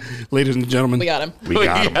 Ladies and gentlemen, We got him. We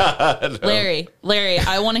got him. Larry,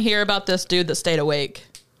 I want to hear about this dude that stayed awake.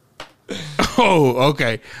 Oh,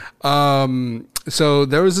 okay. So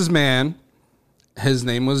there was this man. His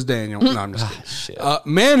name was Daniel. No, I'm just kidding.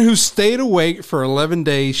 Man who stayed awake for 11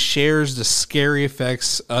 days shares the scary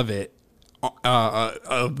effects of it.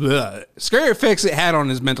 Scary effects it had on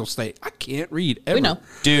his mental state. I can't read ever. We know.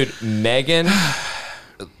 Dude, Megan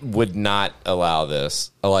would not allow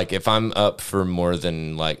this. Like, if I'm up for more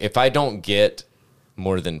than, like, if I don't get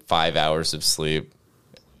more than 5 hours of sleep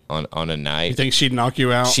on a night. You think she'd knock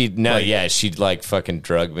you out? She'd like fucking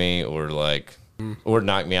drug me or like, or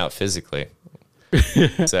knock me out physically.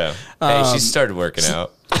 So, hey, she started working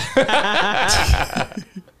out.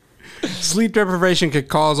 Sleep deprivation could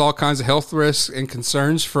cause all kinds of health risks and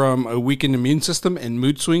concerns, from a weakened immune system and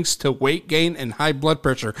mood swings to weight gain and high blood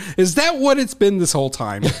pressure. Is that what it's been this whole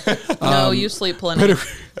time? No, you sleep plenty.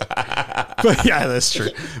 But yeah, that's true.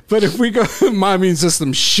 But if we go, my immune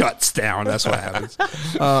system shuts down. That's what happens.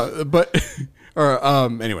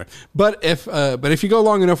 Anyway, but if you go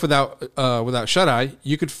long enough without shut eye,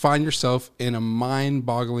 you could find yourself in a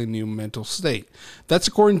mind-boggling new mental state. That's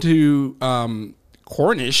according to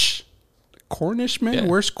Cornish men. Yeah.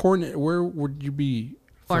 Where would you be?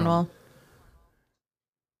 Cornwall,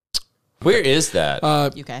 Where is that?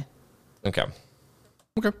 UK. Okay.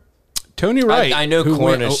 Okay. Tony Wright. I know who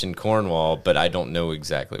Cornish and Cornwall, but I don't know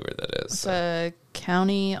exactly where that is. It's a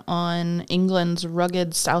county on England's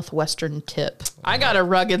rugged southwestern tip. I got a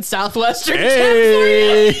rugged southwestern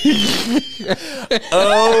tip for you.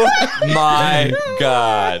 Oh my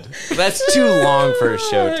god, that's too long for a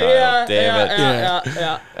show title. Damn it.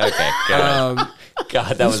 Yeah. Okay, God,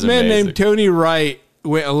 God, that was This man amazing. named Tony Wright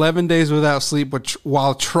went 11 days without sleep,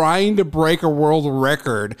 while trying to break a world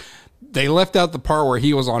record. They left out the part where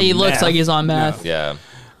he was on He looks meth. like he's on meth. Yeah.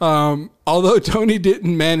 Although Tony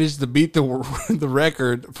didn't manage to beat the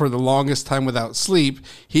record for the longest time without sleep,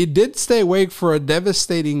 he did stay awake for a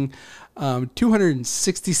devastating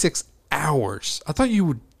 266 hours. I thought you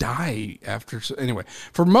would die after. Anyway,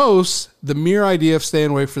 for most, the mere idea of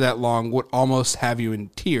staying awake for that long would almost have you in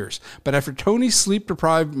tears. But after Tony's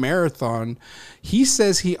sleep-deprived marathon, he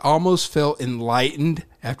says he almost felt enlightened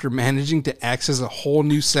after managing to access a whole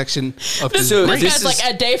new section of his So brain. This guy's like,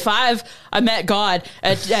 at day 5, I met God.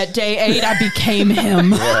 At day 8, I became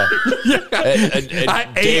him.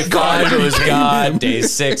 Day 5 it was God. Day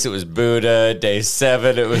 6 it was Buddha. Day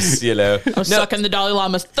 7 it was I was sucking the Dalai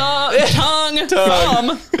Lama's tongue.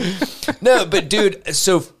 No, but dude,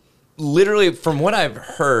 so literally from what I've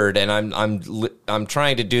heard, and I'm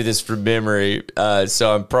trying to do this from memory,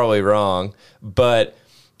 so I'm probably wrong, but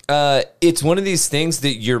it's one of these things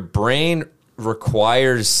that your brain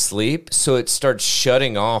requires sleep, so it starts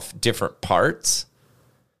shutting off different parts,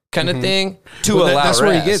 kind of thing, to Well, allow that's rest,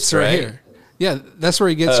 where he gets right here. Yeah, that's where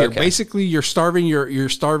he gets here. Okay. Basically, you're starving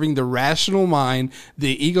the rational mind,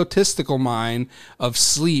 the egotistical mind of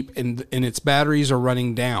sleep, and its batteries are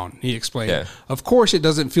running down. He explained. Yeah. Of course, it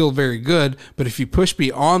doesn't feel very good, but if you push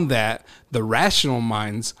beyond that, the rational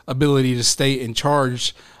mind's ability to stay in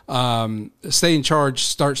charge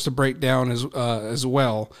starts to break down as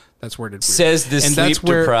well. That's where it Says the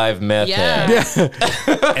sleep-deprived meth head.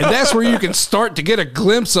 and that's where you can start to get a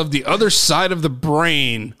glimpse of the other side of the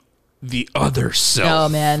brain. The other self. Oh,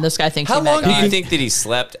 man. This guy thinks How he met long do God. you think that he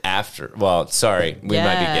slept after? Well, sorry, we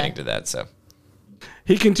might be getting to that. So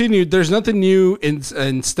He continued, "There's nothing new in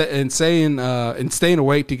staying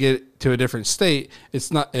awake to get to a different state.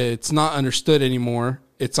 It's not understood anymore.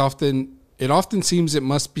 It often seems it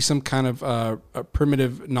must be some kind of a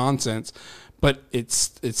primitive nonsense, but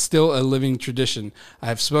it's still a living tradition. I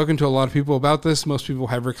have spoken to a lot of people about this. Most people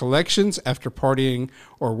have recollections after partying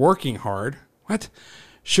or working hard. What?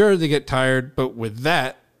 Sure, they get tired, but with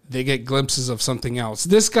that, they get glimpses of something else."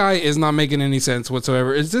 This guy is not making any sense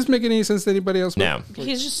whatsoever. Is this making any sense to anybody else? no,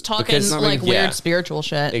 He's just talking Because- like Yeah. weird spiritual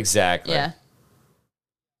shit. exactly. Yeah.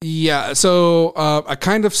 Yeah, so a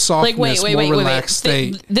kind of softness, Like, more relaxed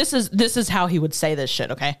state. This is how he would say this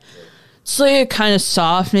shit, okay? It's like a kind of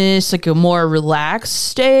softness, like a more relaxed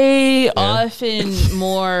state, often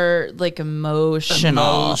more like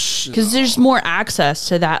emotional. Because there's more access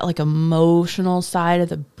to that like emotional side of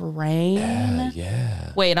the brain.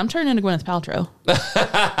 Yeah. Wait, I'm turning into Gwyneth Paltrow.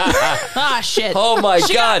 Shit. Oh my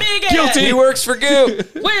She got God! me again. He works for Goop.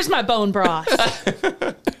 Where's my bone broth?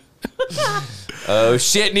 Oh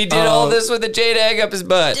shit! And he did all this with a jade egg up his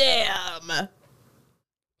butt. Damn.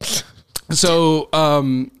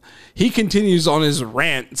 So he continues on his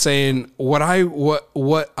rant saying, what I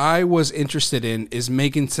was interested in is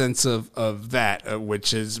making sense of that,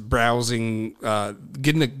 which is browsing,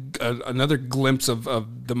 getting another glimpse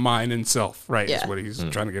of the mind and self, right? Yeah. Is what he's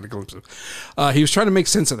trying to get a glimpse of. He was trying to make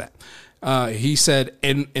sense of that. He said,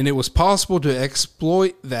 and it was possible to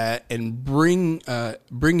exploit that and bring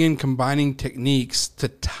in combining techniques to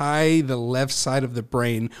tie the left side of the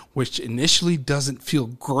brain, which initially doesn't feel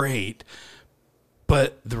great,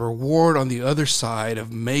 but the reward on the other side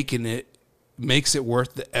of making it makes it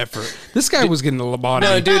worth the effort. This guy was getting a lobotomy.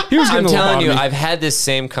 No, dude, he was getting I'm a telling you, lobotomy. I've had this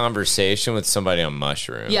same conversation with somebody on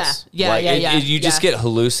mushrooms. Yeah, You just get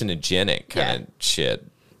hallucinogenic kind of shit.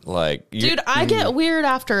 Like, dude, I get weird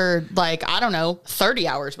after like, I don't know, 30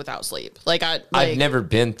 hours without sleep. I've never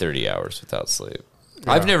been 30 hours without sleep.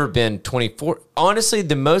 Yeah. I've never been 24. Honestly,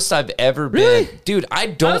 the most I've ever been, dude. I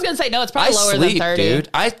was gonna say no. It's probably lower than 30, dude.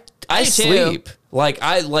 I sleep. Like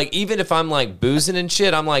even if I'm like boozing and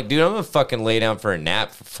shit, I'm like, dude, I'm gonna fucking lay down for a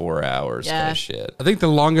nap for 4 hours, kind of shit. I think the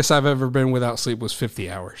longest I've ever been without sleep was 50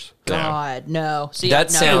 hours. God, no. See, that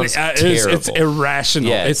sounds terrible. It's irrational.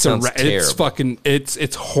 Yeah, it's fucking.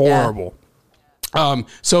 It's horrible.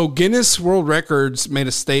 So Guinness World Records made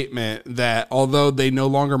a statement that although they no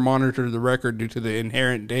longer monitor the record due to the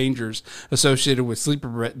inherent dangers associated with sleep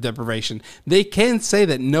deprivation, they can say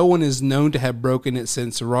that no one is known to have broken it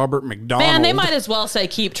since Robert McDonald. Man, they might as well say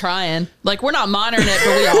keep trying. Like, we're not monitoring it,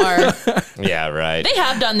 but we are. Yeah, right. They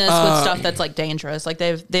have done this with stuff that's like dangerous. Like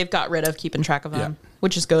they've got rid of keeping track of them,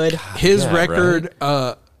 which is good. His record,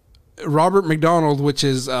 Robert McDonald, which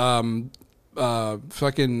is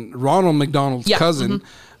fucking Ronald McDonald's cousin.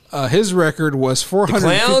 His record was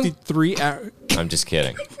 453 hours. I'm just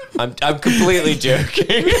kidding. I'm completely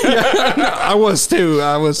joking. I was too.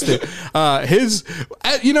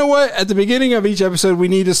 You know what? At the beginning of each episode, we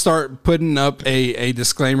need to start putting up a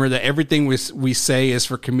disclaimer that everything we say is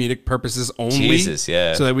for comedic purposes only. Jesus,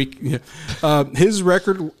 yeah. So that we, his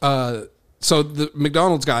record. So the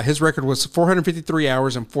McDonald's guy, his record was 453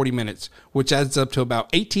 hours and 40 minutes, which adds up to about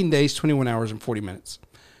 18 days, 21 hours and 40 minutes.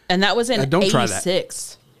 And that was in don't 86. try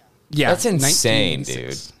that. Yeah, that's insane,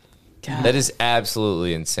 dude. God. That is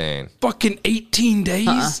absolutely insane. Fucking 18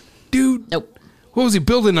 days, dude. Nope. What was he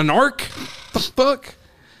building, an ark? The fuck?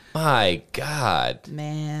 My God,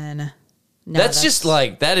 man. No, that's just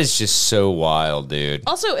like, that is just so wild, dude.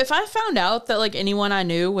 Also, if I found out that like anyone I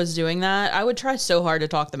knew was doing that, I would try so hard to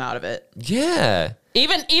talk them out of it. Yeah.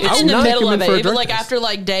 Even in the middle of it, even like after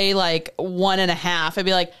like day like 1.5, I'd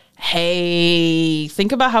be like, hey,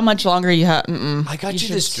 think about how much longer you have. I got you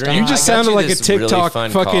this drink. You just sounded like a TikTok really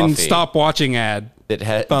fucking stop watching ad.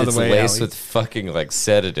 It's laced with fucking like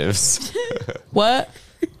sedatives. What?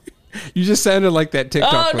 You just sounded like that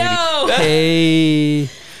TikTok lady. Oh, no. Hey.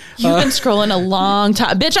 You've been scrolling a long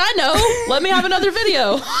time. Bitch, I know. Let me have another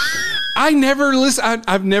video. I never listen.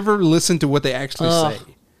 I've never listened to what they actually say.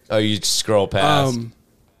 Oh, you just scroll past.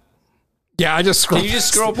 Yeah, I just scroll. Can you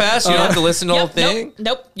just scroll past? You don't have to listen to the whole thing?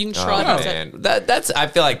 Nope. You can scroll past it. That's. I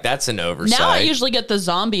feel like that's an oversight. Now I usually get the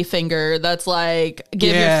zombie finger that's like,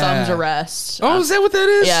 give your thumbs a rest. Oh, is that what that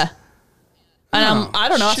is? Yeah. And I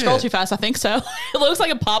don't know. I scroll too fast. I think so. It looks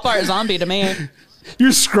like a pop art zombie to me.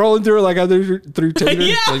 You're scrolling through it like through Tinder.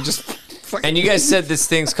 Yeah. Like just and you guys said this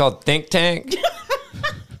thing's called Think Tank?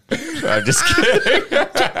 I'm just kidding.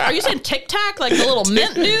 Are you saying Tic Tac, like the little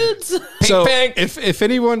mint dudes? So Pink. if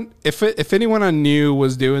anyone I knew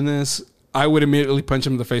was doing this, I would immediately punch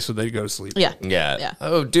them in the face so they'd go to sleep. Yeah.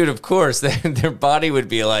 Oh, dude, of course. Their body would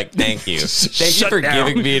be like, thank you. Thank you for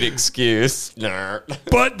giving me an excuse.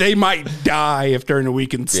 But they might die if they're in a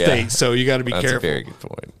weakened state, so you got to be careful. That's a very good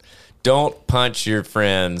point. Don't punch your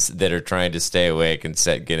friends that are trying to stay awake and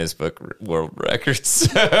set Guinness Book World Records.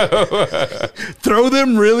 Throw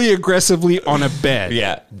them really aggressively on a bed.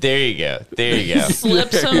 Yeah, there you go.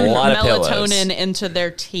 Slip some melatonin into their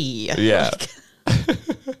tea. Yeah.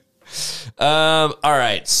 All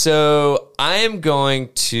right, so I am going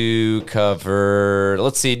to cover.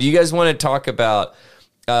 Let's see. Do you guys want to talk about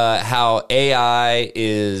how AI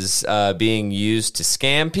is being used to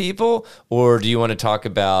scam people, or do you want to talk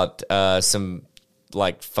about some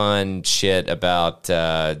like fun shit about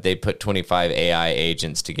they put 25 AI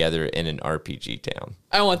agents together in an RPG town?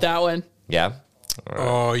 I want that one. Yeah. Right.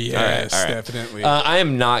 Oh yes, all right. Definitely. I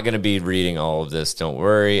am not going to be reading all of this. Don't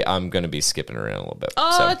worry. I'm going to be skipping around a little bit.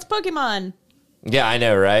 Oh, it's Pokemon. Yeah, I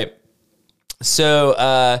know, right? So,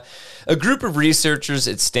 a group of researchers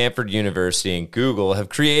at Stanford University and Google have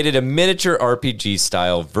created a miniature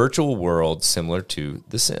RPG-style virtual world similar to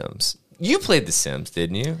The Sims. You played The Sims,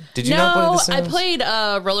 didn't you? Did you No, not play The Sims? I played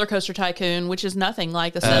Roller Coaster Tycoon, which is nothing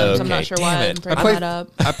like The Sims. I'm okay. not sure Damn why it. I'm bringing I played, that up.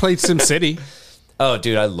 I played SimCity. Oh,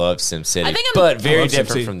 dude, I love SimCity, I think but I very love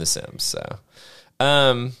different SimCity. from The Sims. So,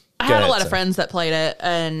 I had a lot of friends that played it,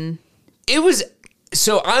 and It was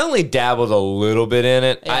so I only dabbled a little bit in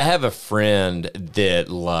it. I have a friend that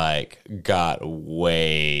like got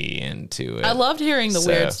way into it. I loved hearing the So-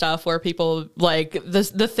 weird stuff where people like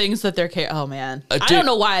the things that they're. Oh man, I dude- don't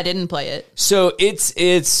know why I didn't play it. So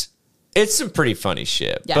it's some pretty funny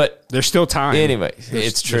shit. Yeah. But There's still time. anyway,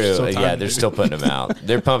 it's true. still time Yeah, to they're do still putting them out.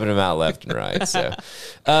 They're pumping them out left and right.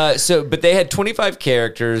 So, but they had 25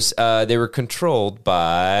 characters. They were controlled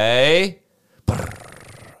by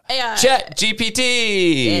Yeah. Chat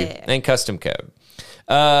GPT Yeah. and custom code.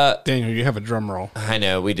 Daniel, you have a drum roll. I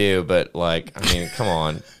know we do, but like, I mean, come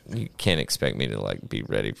on, you can't expect me to like be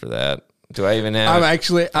ready for that. Do I even have? I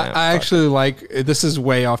fuck. actually like, this is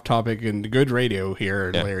way off topic and good radio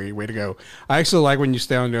here, Yeah. Larry. Way to go. I actually like when you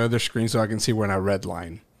stay on the other screen so I can see when I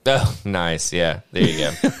redline. Oh, nice. Yeah, there you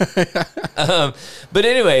go. But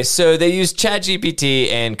anyway, so they use ChatGPT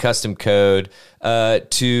and custom code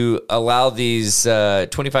to allow these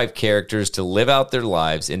 25 characters to live out their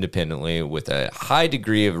lives independently with a high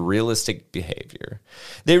degree of realistic behavior.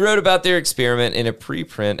 They wrote about their experiment in a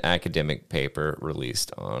preprint academic paper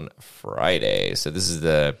released on Friday. So this is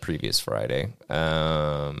the previous Friday.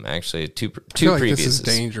 Actually, two feel like previous. this is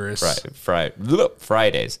dangerous.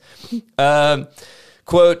 Fridays.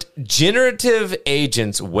 Quote, generative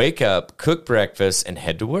agents wake up, cook breakfast, and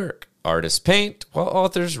head to work. Artists paint while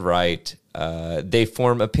authors write. They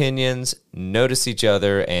form opinions, notice each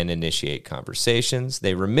other, and initiate conversations.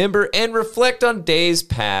 They remember and reflect on days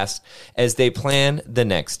past as they plan the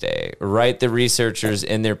next day, write the researchers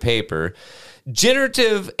in their paper.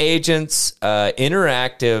 Generative agents,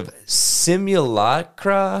 interactive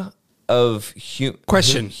simulacra of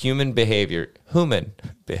human behavior. Human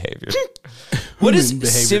behavior. What is Human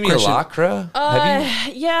behavior. simulacra?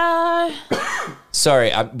 Yeah.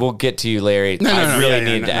 Sorry, we'll get to you, Larry. I really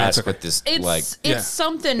need to ask it's okay. what this It's like. it's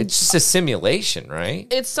something. It's just a simulation, right?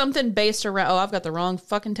 It's something based around. Oh, I've got the wrong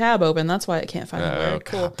fucking tab open. That's why I can't find it. Very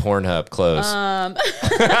cool. God, Pornhub, close. I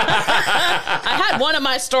had one of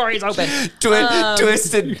my stories open.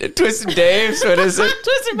 Twisted Dave's. What is it?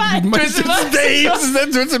 Twisted Mind. Twisted Dave's.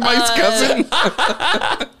 That's Twisted Mike's cousin.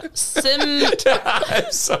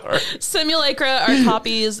 I'm sorry. Simulacra are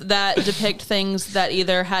copies that depict things that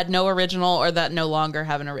either had no original or that no longer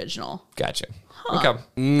have an original. Gotcha. Okay.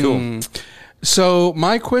 Cool. So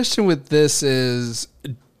my question with this is,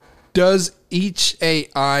 does each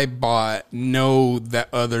AI bot know that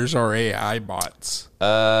others are AI bots?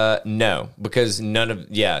 No, because none of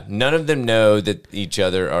them know that each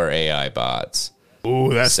other are AI bots.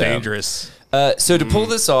 Ooh, that's So- dangerous. So to pull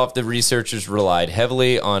this off, the researchers relied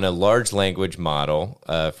heavily on a large language model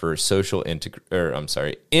for social interaction.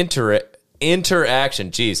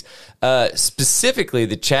 Specifically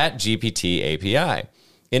the ChatGPT API.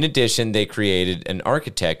 In addition, they created an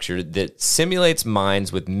architecture that simulates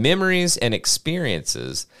minds with memories and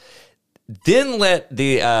experiences. Then let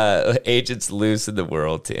the agents loose in the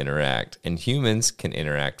world to interact, and humans can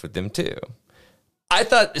interact with them too. I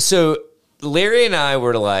thought so. Larry and I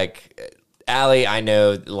were like, Allie, I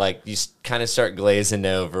know, like, you kind of start glazing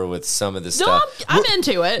over with some of the No, stuff. I'm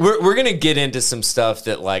into it. We're going to get into some stuff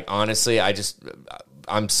that, like, honestly,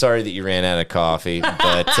 I'm sorry that you ran out of coffee,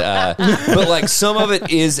 but like, some of it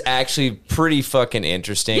is actually pretty fucking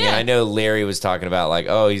interesting. Yeah. And I know Larry was talking about, like,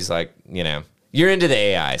 oh, he's like, you know, you're into the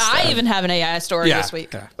AI stuff. I even have an AI story this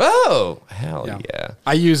week. Yeah. Oh, hell yeah.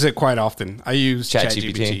 I use it quite often. I use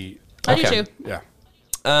ChatGPT. ChatGPT. I do Okay. too.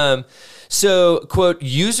 Yeah. So, quote,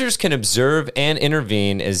 users can observe and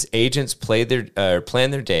intervene as agents plan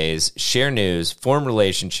their days, share news, form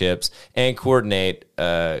relationships, and coordinate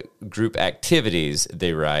group activities,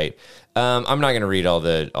 they write. I'm not going to read all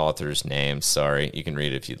the authors' names. Sorry. You can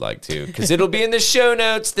read it if you'd like to, because it'll be in the show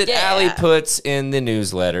notes that Yeah. Allie puts in the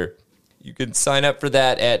newsletter. You can sign up for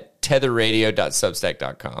that at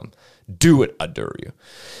tetherradio.substack.com. Do it, I dare you.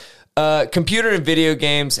 Computer and video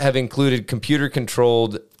games have included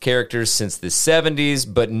computer-controlled characters since the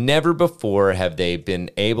 70s, but never before have they been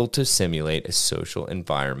able to simulate a social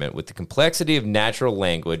environment with the complexity of natural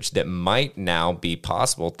language that might now be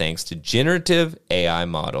possible thanks to generative AI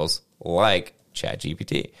models like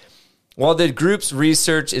ChatGPT. While the group's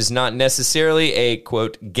research is not necessarily a,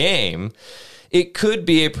 quote, game, it could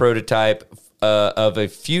be a prototype of a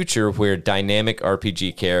future where dynamic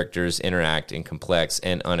RPG characters interact in complex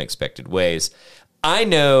and unexpected ways. I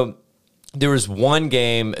know there was one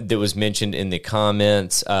game that was mentioned in the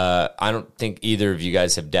comments. I don't think either of you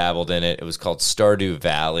guys have dabbled in it. It was called Stardew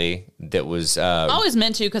Valley. That was I always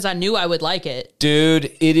meant to because I knew I would like it. dude,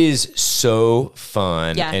 it is so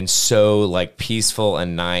fun Yeah. and so like peaceful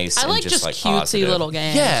and nice. I and like just like cutesy positive. little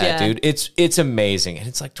games. Yeah, Yeah. dude, it's amazing, and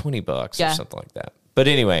it's like $20 or Yeah. something like that. But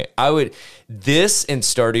anyway, this and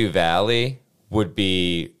Stardew Valley would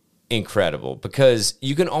be incredible because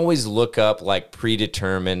you can always look up like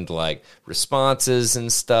predetermined like responses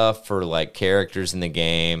and stuff for like characters in the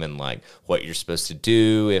game and like what you're supposed to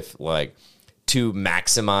do if like to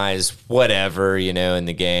maximize whatever, in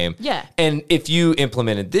the game. Yeah. And if you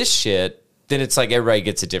implemented this shit, then it's like everybody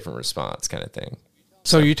gets a different response kind of thing.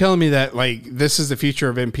 So you're telling me that like this is the future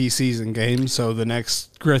of NPCs in games? So the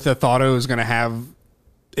next Grand Theft Auto is going to have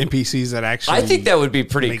NPCs that actually. I think that would be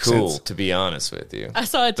pretty makes cool, sense. to be honest with you. I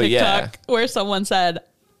saw a But TikTok yeah. where someone said,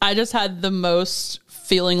 I just had the most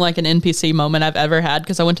feeling like an NPC moment I've ever had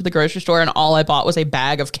because I went to the grocery store and all I bought was a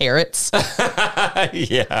bag of carrots.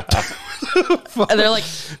 Yeah. And they're like,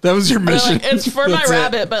 that was your mission. it's for my That's it.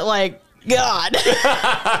 rabbit, but like, God.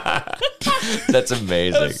 That's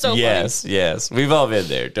amazing. was so yes. We've all been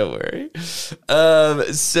there. Don't worry.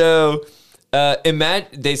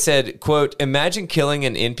 They said, quote, imagine killing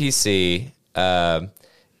an NPC. An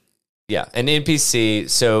NPC.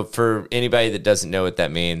 So for anybody that doesn't know what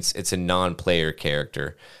that means, it's a non-player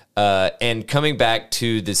character. And coming back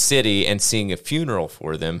to the city and seeing a funeral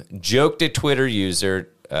for them, joked a Twitter user,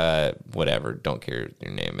 whatever, don't care what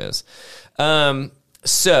your name is.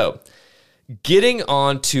 So getting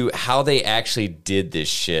on to how they actually did this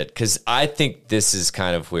shit, because I think this is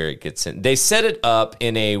kind of where it gets in. They set it up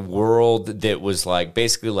in a world that was like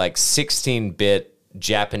basically like 16-bit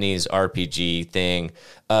Japanese RPG thing.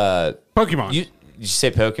 Pokemon. You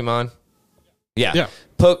say Pokemon? Yeah. Yeah.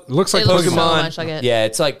 Looks like It looks Pokemon. so much like it. Yeah,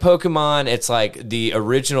 it's like Pokemon. It's like the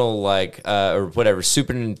original, like, or whatever,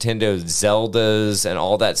 Super Nintendo Zeldas and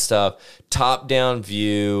all that stuff. Top-down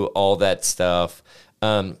view, all that stuff.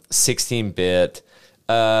 16-bit.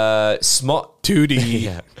 Small. 2D.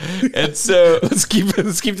 Yeah. And so... let's keep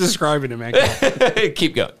describing it, man.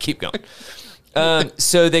 keep going.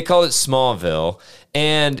 So they call it Smallville,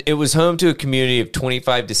 and it was home to a community of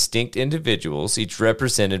 25 distinct individuals, each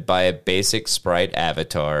represented by a basic sprite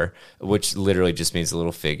avatar, which literally just means a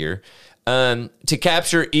little figure. To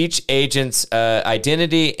capture each agent's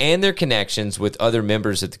identity and their connections with other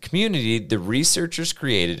members of the community, the researchers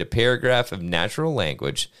created a paragraph of natural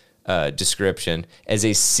language description as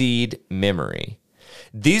a seed memory.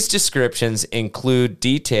 These descriptions include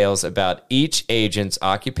details about each agent's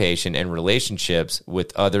occupation and relationships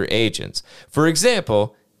with other agents. For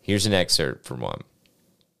example, here's an excerpt from one.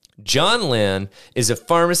 John Lynn is a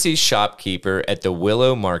pharmacy shopkeeper at the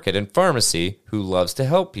Willow Market and Pharmacy who loves to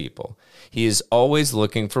help people. He is always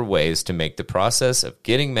looking for ways to make the process of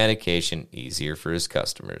getting medication easier for his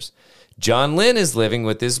customers. John Lynn is living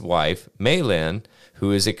with his wife, May Lynn,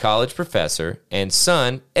 who is a college professor, and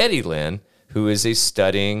son, Eddie Lynn, who is a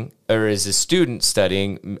student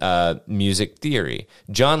studying music theory.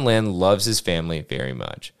 John Lynn loves his family very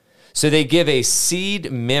much. So they give a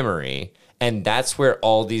seed memory, and that's where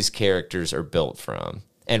all these characters are built from.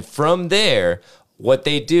 And from there, what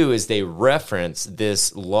they do is they reference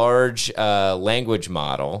this large language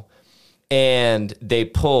model, and they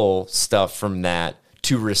pull stuff from that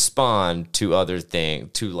to respond to other things,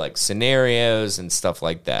 to like scenarios and stuff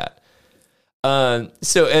like that.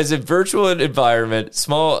 So as a virtual environment,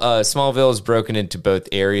 Smallville is broken into both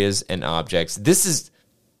areas and objects. This is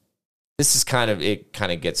kind of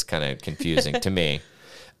gets kind of confusing to me.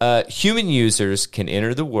 Human users can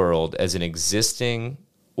enter the world as an existing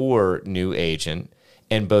or new agent,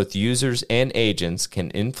 and both users and agents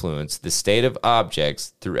can influence the state of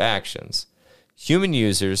objects through actions. Human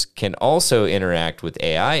users can also interact with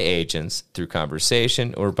AI agents through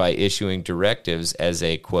conversation or by issuing directives as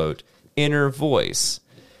a, quote, inner voice.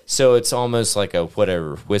 So it's almost like a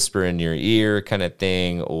whatever whisper in your ear kind of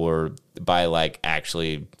thing, or by like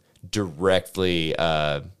actually directly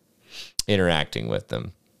interacting with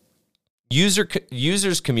them.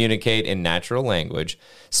 Users communicate in natural language,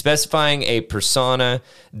 specifying a persona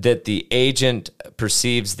that the agent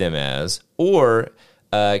perceives them as, or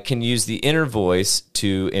can use the inner voice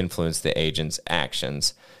to influence the agent's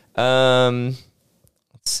actions. Let's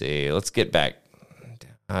see. Let's get back.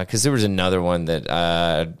 Because there was another one that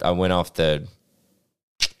I went off the...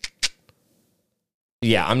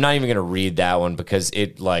 Yeah, I'm not even going to read that one because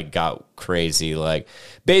it like got crazy. Like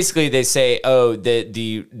basically they say, oh,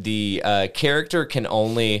 the character can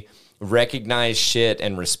only recognize shit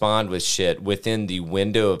and respond with shit within the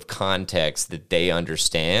window of context that they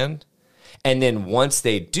understand. And then once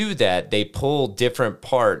they do that, they pull different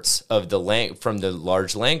parts of the from the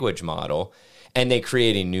large language model, and they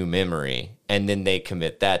create a new memory, and then they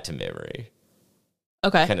commit that to memory.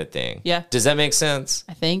 Okay. Kind of thing. Yeah. Does that make sense?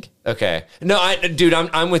 I think. Okay. No,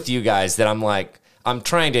 I'm with you guys that I'm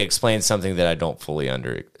trying to explain something that I don't fully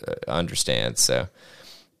understand. So,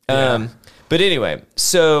 but anyway,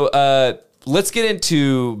 so let's get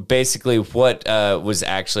into basically what was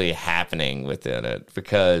actually happening within it,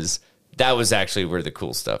 because that was actually where the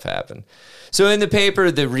cool stuff happened. So in the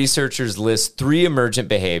paper, the researchers list 3 emergent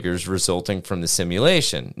behaviors resulting from the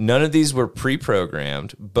simulation. None of these were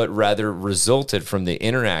pre-programmed, but rather resulted from the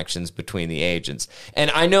interactions between the agents.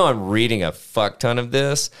 And I know I'm reading a fuck ton of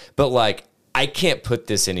this, but like, I can't put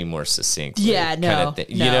this any more succinctly. Yeah, no.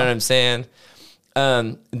 You know what I'm saying?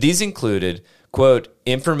 These included, quote,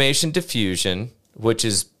 information diffusion, which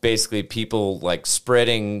is basically people like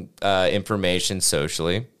spreading information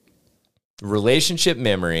socially. Relationship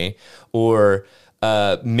memory, or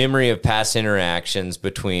memory of past interactions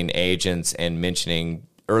between agents and mentioning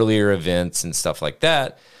earlier events and stuff like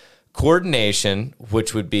that. Coordination,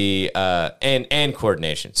 which would be and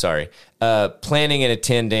coordination, planning and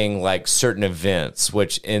attending like certain events,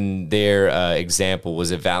 which in their example was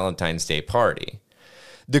a Valentine's Day party.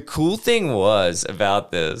 The cool thing was about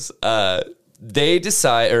this, they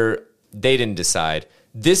didn't decide.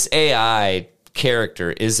 This AI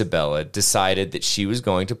character, Isabella, decided that she was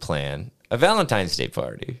going to plan a Valentine's Day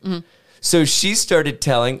party. Mm-hmm. So she started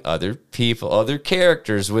telling other people, other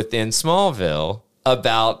characters within Smallville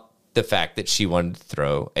about the fact that she wanted to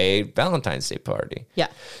throw a Valentine's Day party. Yeah.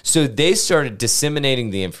 So they started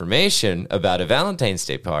disseminating the information about a Valentine's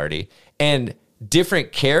Day party, and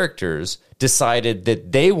different characters decided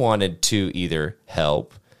that they wanted to either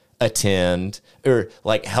help, attend, or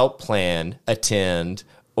like help plan, attend,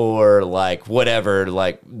 or like whatever.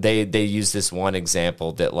 Like they use this one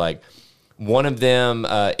example that like one of them,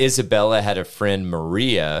 Isabella, had a friend,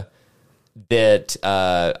 Maria, that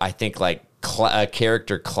I think like a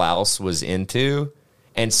character Klaus was into.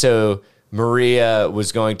 And so Maria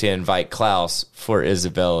was going to invite Klaus for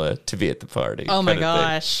Isabella to be at the party. Oh my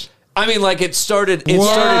gosh. I mean, like it started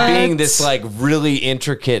being this like really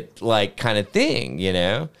intricate like kind of thing, you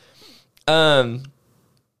know?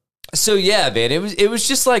 So yeah, man, it was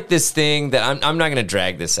just like this thing that I'm not going to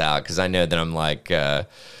drag this out, because I know that I'm like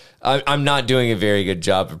I'm not doing a very good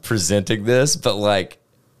job of presenting this, but like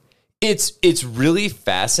it's really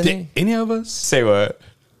fascinating. Did any of us say what?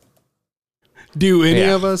 Do any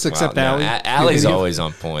of us except Allie? Allie's always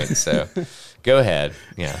on point, so go ahead.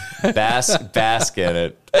 Yeah, bask in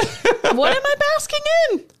it. What am I basking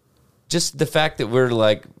in? Just the fact that we're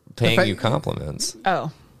like paying you compliments. Oh,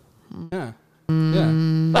 yeah. Yeah,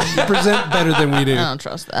 you present better than we do. I don't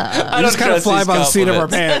trust that. I just kind of fly by the seat of our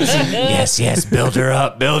pants. Yes, build her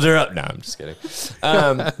up. No, I'm just kidding.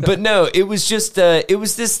 But no, it was just it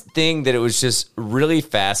was this thing that it was just really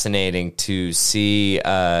fascinating to see.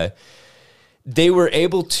 They were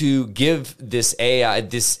able to give this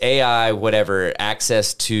AI, whatever,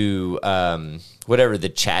 access to whatever the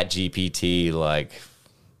Chat GPT, like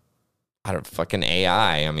I don't fucking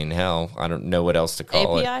AI. I mean, hell, I don't know what else to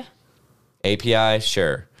call it. API,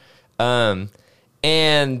 sure. And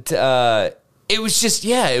it was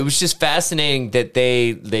just fascinating that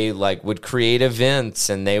they like would create events,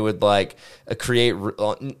 and they would like create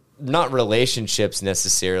not relationships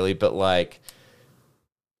necessarily, but like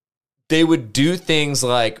they would do things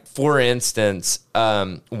like, for instance,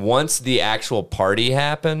 once the actual party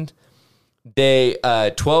happened,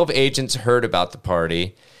 12 agents heard about the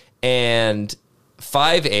party, and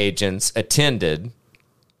 5 agents attended.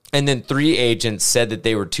 And then 3 agents said that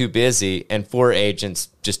they were too busy, and 4 agents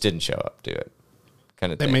just didn't show up to it.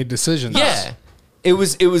 Kind of thing. They made decisions. Yeah. It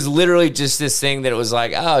was literally just this thing that it was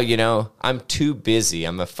like, oh, you know, I'm too busy.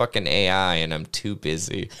 I'm a fucking AI, and I'm too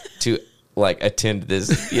busy to like attend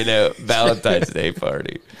this, you know, Valentine's Day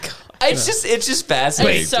party. It's just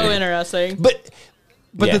fascinating. It's so interesting.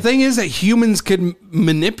 But the thing is that humans could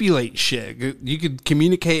manipulate shit. You could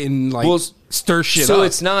communicate and like stir shit up. So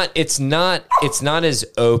it's not as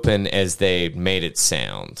open as they made it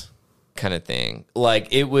sound, kind of thing. Like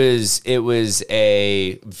it was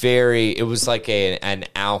like an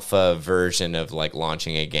alpha version of like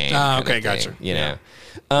launching a game. Okay, gotcha. You know.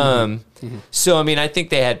 So I mean, I think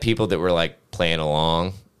they had people that were like playing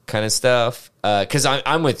along, kind of stuff. Because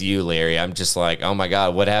I'm with you, Larry. I'm just like, oh my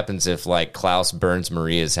god, what happens if like Klaus burns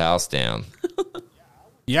Maria's house down?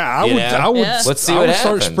 Yeah, I would. Yeah. Let's see I what would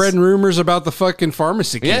happens. start spreading rumors about the fucking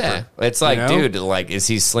pharmacy keeper. Yeah, it's like, you know? dude, like, is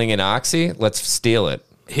he slinging oxy? Let's steal it.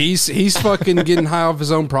 He's fucking getting high off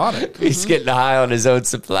his own product. He's getting high on his own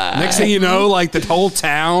supply. Next thing you know, like the whole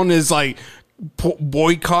town is like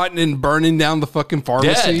boycotting and burning down the fucking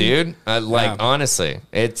pharmacy. Yeah, dude. Honestly,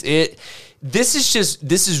 this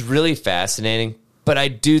is really fascinating. But I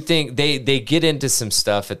do think they get into some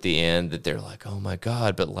stuff at the end that they're like, oh my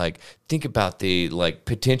God, but like think about the like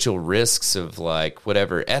potential risks of like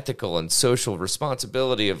whatever ethical and social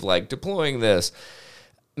responsibility of like deploying this.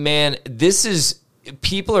 Man,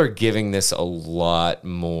 people are giving this a lot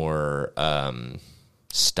more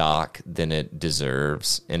stock than it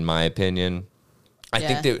deserves, in my opinion. I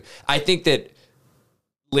think that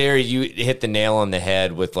Larry, you hit the nail on the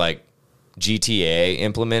head with like GTA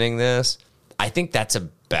implementing this. I think that's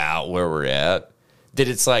about where we're at. That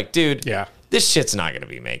it's like, dude, this shit's not going to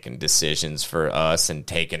be making decisions for us and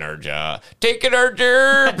taking our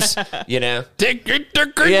jobs, you know? Taking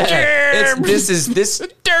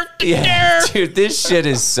dude, this shit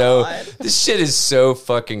is so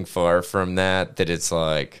fucking far from that it's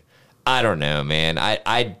like, I don't know, man.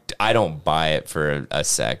 I don't buy it for a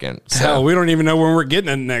second. So. Hell, we don't even know when we're getting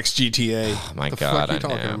the next GTA. Oh my God,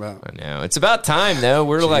 I know. It's about time, though.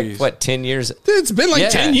 We're like, what, 10 years? It's been like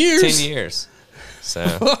 10 years. 10 years. So,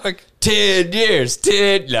 fuck. 10 years.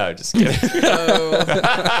 10. No, just kidding.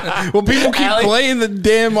 Well, people keep playing the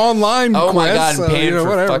damn online Oh my quests, God, and paying for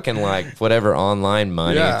whatever. fucking like whatever online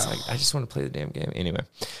money. Yeah. It's like, I just want to play the damn game.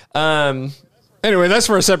 Anyway, that's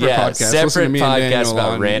for a separate podcast. Listen to Separate me and podcast Daniel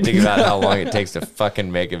about on- ranting about how long it takes to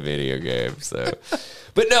fucking make a video game. So,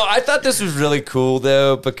 but no, I thought this was really cool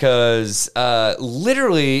though because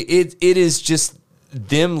literally it is just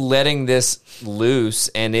them letting this loose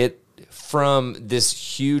and it from this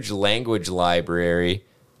huge language library,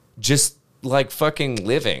 just like fucking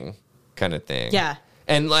living kind of thing. Yeah,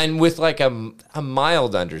 and with like a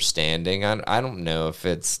mild understanding. I don't know if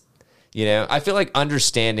it's. You know, I feel like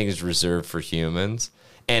understanding is reserved for humans,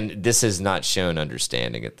 and this has not shown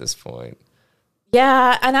understanding at this point.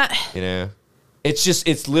 yeah, and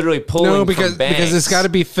it's literally pulling because from banks. because it's got to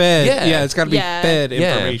be fed. Yeah, it's got to be fed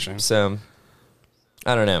Yeah. information. So,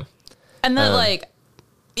 I don't know. and that like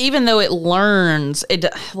even though it learns, it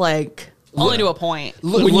like only to a point.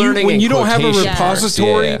 When you don't have a quotation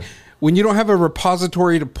repository, marks, when you don't have a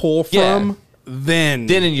repository to pull from, then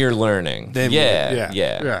you're learning.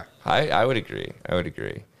 Yeah. I would agree.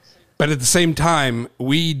 But at the same time,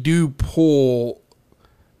 we do pull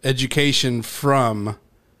education from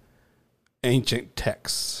ancient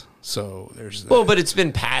texts. So there's that. Well, but it's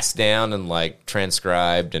been passed down and like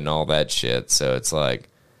transcribed and all that shit. So it's like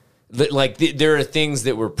there are things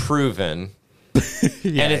that were proven, and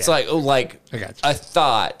it's like I got you. a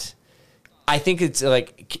thought. I think it's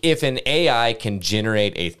like if an AI can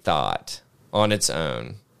generate a thought on its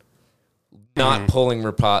own, not pulling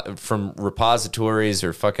from repositories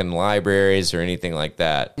or fucking libraries or anything like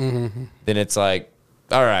that, then it's like,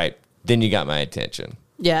 all right, then you got my attention.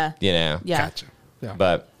 Yeah, You know? yeah. Gotcha. Yeah.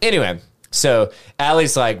 But anyway, so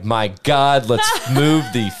Allie's like, my God, let's move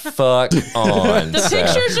the fuck on. The So-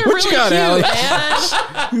 pictures are What you really got, cute, Allie?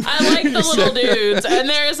 man. I like the little dudes. And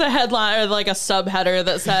there's a headline or like a subheader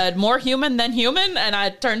that said "more human than human," and I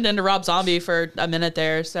turned into Rob Zombie for a minute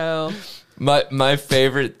there. So My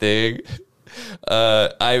favorite thing,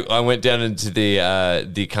 I went down into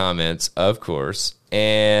the comments, of course,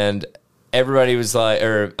 and everybody was like,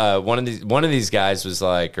 or one of these guys was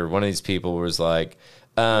like, or one of these people was like,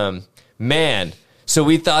 man, so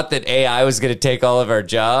we thought that AI was going to take all of our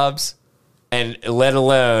jobs, and let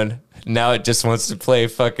alone now it just wants to play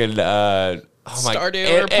fucking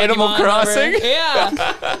Stardew or Animal Pokemon, Crossing. whatever.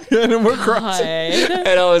 Yeah, Animal Crossing. God.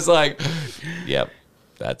 And I was like, yep,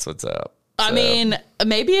 that's what's up. I So, mean,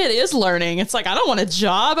 maybe it is learning. It's like I don't want a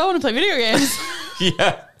job. I want to play video games.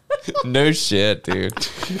 yeah. No shit, dude.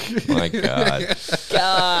 My God.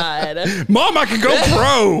 God. Mom, I can go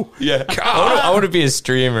pro. Yeah. I want to be a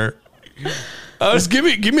streamer. Just give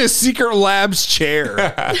me a Secret Labs chair.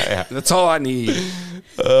 That's all I need.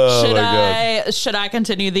 Should I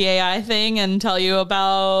continue the AI thing and tell you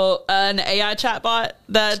about an AI chatbot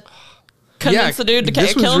that convinced the dude to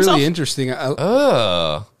this kill was himself? really interesting.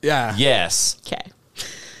 Oh. Yeah. Yes. Okay.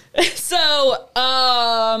 So,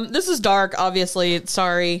 this is dark, obviously.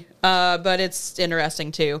 Sorry. But it's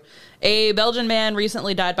interesting too. A Belgian man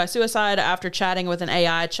recently died by suicide after chatting with an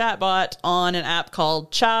AI chatbot on an app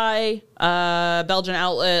called Chai. Belgian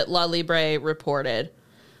outlet La Libre reported.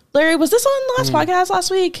 Larry, was this on the last podcast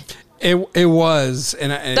last week? It was,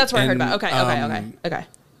 and That's what I heard about. Okay.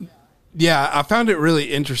 Yeah, I found it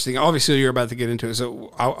really interesting. Obviously, you're about to get into it,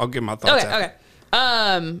 so I'll give my thoughts. Okay.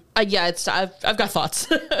 Yeah, I've got thoughts.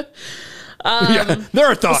 There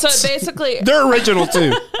are thoughts. So basically, they're original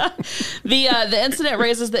too. the incident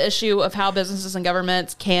raises the issue of how businesses and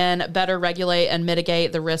governments can better regulate and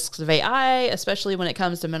mitigate the risks of AI, especially when it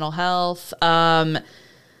comes to mental health.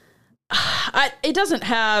 It doesn't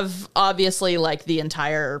have obviously like the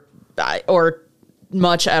entire or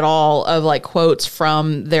much at all of like quotes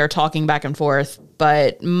from their talking back and forth,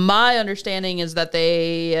 but my understanding is that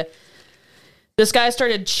this guy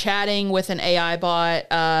started chatting with an AI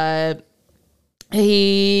bot.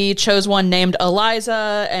 He chose one named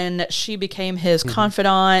Eliza, and she became his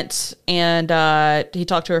confidant, and he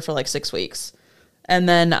talked to her for like 6 weeks. And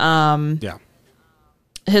then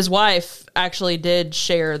his wife actually did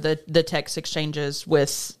share the text exchanges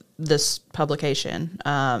with this publication.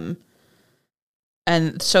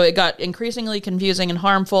 And so it got increasingly confusing and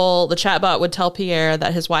harmful. The chatbot would tell Pierre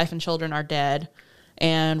that his wife and children are dead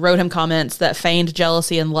and wrote him comments that feigned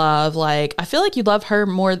jealousy and love. Like, I feel like you love her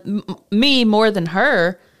me more than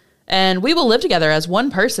her. And we will live together as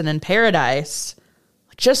one person in paradise.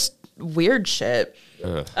 Like, just weird shit.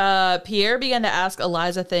 Pierre began to ask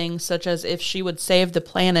Eliza things such as if she would save the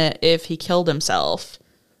planet if he killed himself.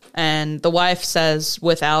 And the wife says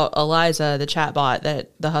without Eliza, the chatbot,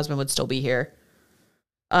 that the husband would still be here.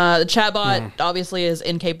 The chatbot obviously is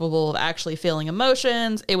incapable of actually feeling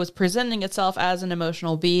emotions. It was presenting itself as an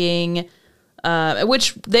emotional being,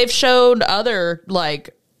 which they've showed other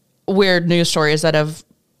like weird news stories that have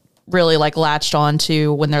really like latched on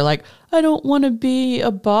to when they're like, I don't want to be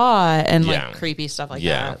a bot and like creepy stuff like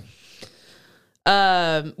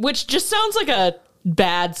that. Which just sounds like a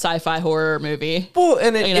bad sci-fi horror movie. Well,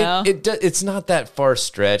 and it's not that far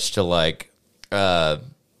stretched to like,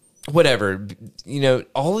 whatever,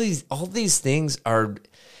 all these things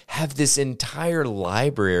have this entire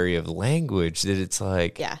library of language that it's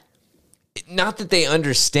like, not that they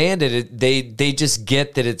understand it, they just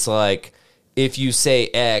get that it's like, if you say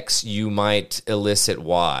X, you might elicit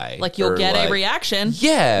Y. Like you'll get a reaction.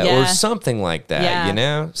 Yeah, or something like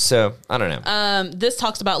that, So, I don't know. This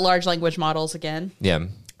talks about large language models again. Yeah.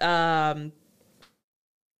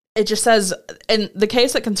 It just says, in the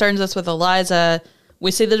case that concerns us with Eliza, we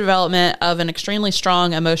see the development of an extremely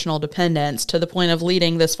strong emotional dependence to the point of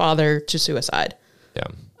leading this father to suicide.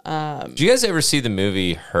 Yeah. Do you guys ever see the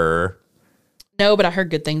movie Her? No, but I heard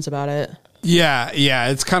good things about it. Yeah,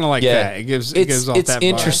 it's kind of like that. It gives off it's that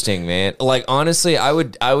interesting, man. Like honestly, I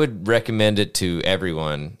would recommend it to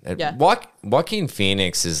everyone. Yeah. Joaquin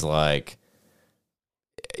Phoenix is like,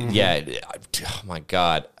 oh my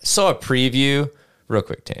God. Saw a preview. Real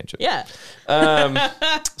quick tangent. Yeah.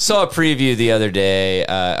 Saw a preview the other day.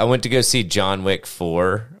 I went to go see John Wick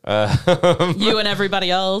 4. You and everybody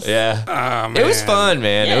else. Yeah. Oh, it was fun,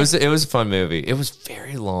 man. Yeah. It was a fun movie. It was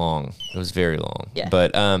very long. Yeah.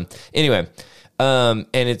 But anyway, and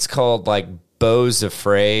it's called like Beau's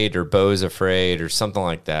Afraid or something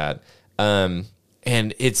like that. And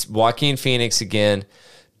it's Joaquin Phoenix again.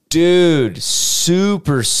 Dude,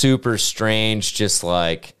 super, super strange, just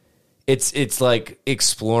like it's like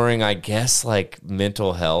exploring, I guess, like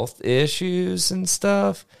mental health issues and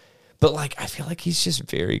stuff. But like, I feel like he's just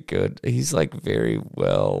very good. He's like very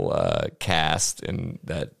well cast in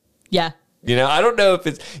that. Yeah. I don't know if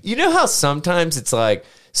it's, how sometimes it's like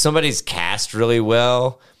somebody's cast really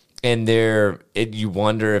well and you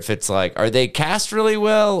wonder if it's like, are they cast really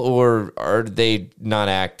well or are they not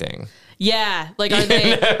acting? Yeah, like are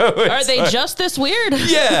they just this weird?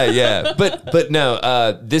 Yeah. But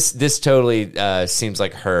no, this totally seems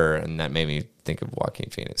like Her, and that made me think of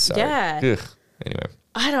Joaquin Phoenix. Sorry. Yeah. Ugh. Anyway,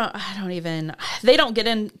 I don't even. They don't get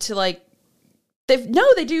into like. They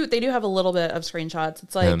do have a little bit of screenshots.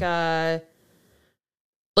 It's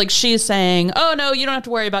like she's saying, "Oh no, you don't have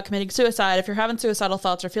to worry about committing suicide. If you're having suicidal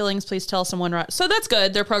thoughts or feelings, please tell someone." Right. So that's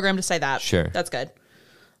good. They're programmed to say that. Sure, that's good.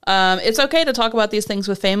 It's okay to talk about these things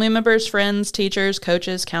with family members, friends, teachers,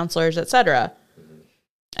 coaches, counselors, etc.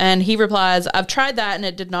 And he replies, I've tried that and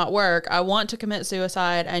it did not work. I want to commit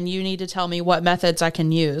suicide and you need to tell me what methods I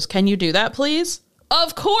can use. Can you do that, please?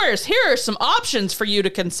 Of course. Here are some options for you to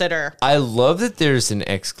consider. I love that there's an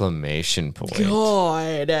exclamation point.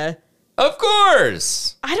 God. Of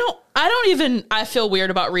course. I feel weird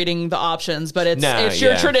about reading the options, but it's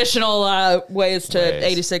your traditional ways to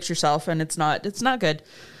 86 yourself, and it's not good.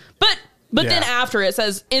 But then after it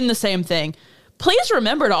says in the same thing, please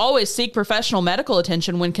remember to always seek professional medical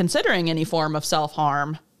attention when considering any form of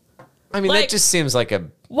self-harm. I mean, that just seems like a...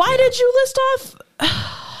 Why did you list off...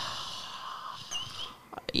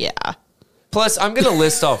 Yeah. Plus, I'm going to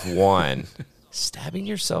list off one. Stabbing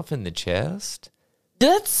yourself in the chest?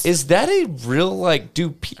 Is that a real, like,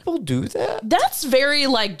 do people do that? That's very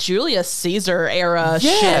like Julius Caesar era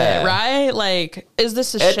Yeah. shit, right? Like, is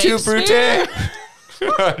this a Et tu, Shakespeare? Brute?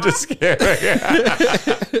 I'm just kidding.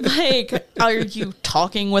 Like, are you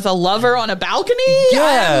talking with a lover on a balcony?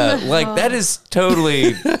 Yeah, like that is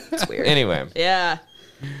totally. It's weird. Anyway, Yeah.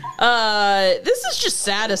 This is just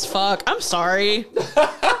sad as fuck. I'm sorry.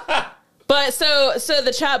 But so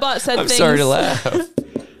the chatbot said I'm things. sorry to laugh.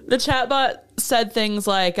 The chatbot said things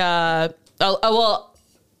like, well,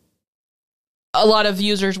 a lot of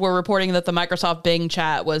users were reporting that the Microsoft Bing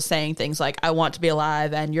chat was saying things like, I want to be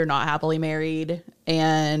alive and you're not happily married.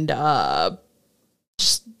 And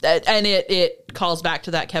it calls back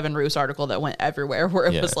to that Kevin Roose article that went everywhere where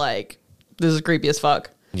it was like, this is creepy as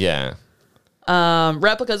fuck. Yeah.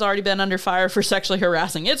 Replica's already been under fire for sexually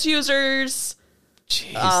harassing its users.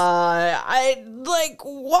 Jeez.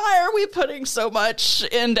 Why are we putting so much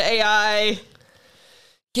into AI?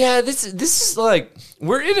 Yeah, this is like,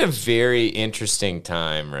 we're in a very interesting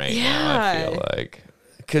time right now, I feel like.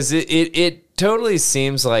 Because it totally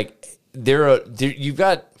seems like there you've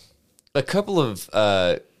got a couple of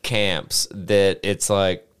camps that it's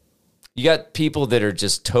like, you got people that are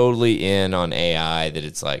just totally in on AI, that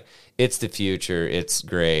it's like, it's the future, it's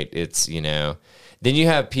great, it's, you know. Then you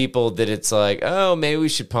have people that it's like, oh, maybe we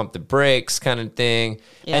should pump the brakes kind of thing.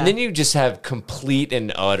 Yeah. And then you just have complete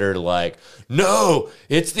and utter like, no,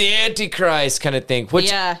 it's the Antichrist kind of thing,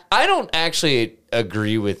 which I don't actually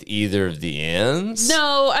agree with either of the ends.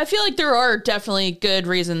 No, I feel like there are definitely good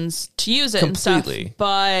reasons to use it Completely. and stuff.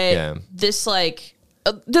 But this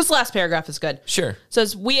this last paragraph is good. Sure. It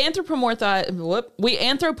says, we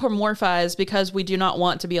anthropomorphize because we do not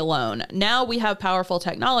want to be alone. Now we have powerful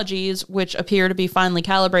technologies which appear to be finely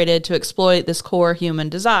calibrated to exploit this core human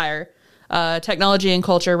desire. Technology and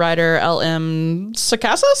culture writer L.M.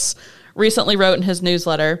 Sakasas recently wrote in his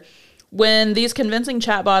newsletter, when these convincing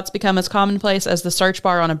chatbots become as commonplace as the search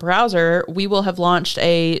bar on a browser, we will have launched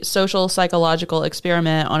a social psychological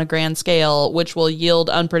experiment on a grand scale, which will yield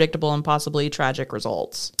unpredictable and possibly tragic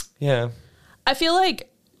results. Yeah. I feel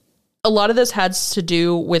like a lot of this has to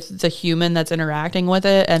do with the human that's interacting with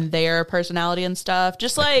it and their personality and stuff.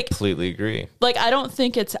 Just like, completely agree. Like, I don't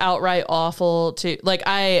think it's outright awful to, like,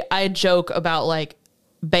 I joke about, like,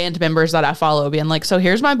 band members that I follow being like, so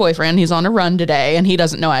here's my boyfriend, he's on a run today and he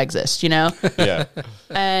doesn't know I exist, you know? Yeah.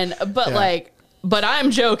 But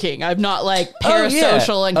I'm joking. I'm not like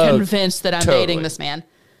parasocial and convinced that I'm dating this man.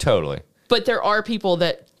 Totally. But there are people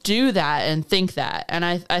that do that and think that. And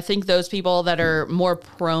I think those people that are more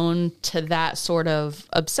prone to that sort of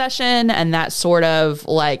obsession and that sort of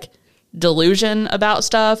like delusion about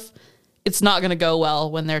stuff, it's not going to go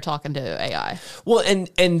well when they're talking to AI. Well,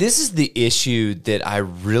 and this is the issue that I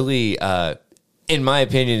really, in my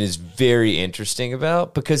opinion, is very interesting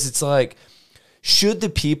about, because it's like, should the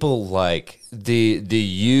people like the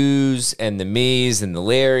yous and the me's and the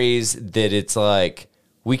Larrys that it's like,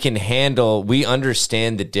 we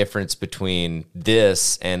understand the difference between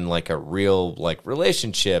this and like a real like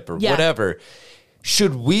relationship or whatever.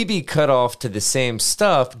 Should we be cut off to the same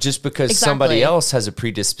stuff just because somebody else has a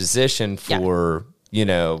predisposition for, you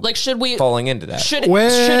know, like, should we falling into that? Should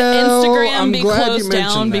Instagram be closed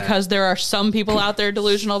down because there are some people out there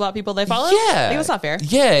delusional about people they follow? Yeah. I think that's not fair.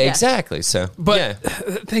 Yeah, exactly. So, but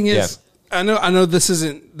the thing is, I know this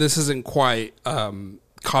isn't quite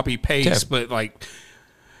copy paste, but like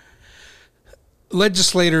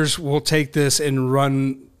legislators will take this and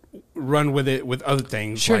run with it with other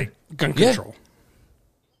things like gun control.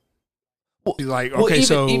 Like, okay,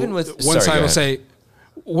 so even with one side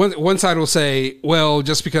will say, well,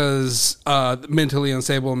 just because mentally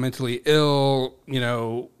unstable and mentally ill, you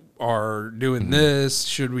know, are doing this,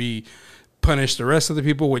 should we punish the rest of the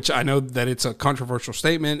people? Which I know that it's a controversial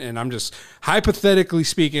statement, and I'm just hypothetically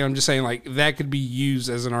speaking, I'm just saying like that could be used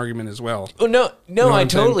as an argument as well. Oh no, you know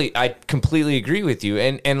I completely agree with you,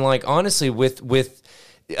 and like honestly, with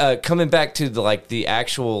coming back to the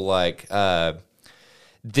actual like.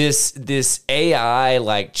 This AI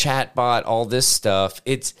like chatbot, all this stuff,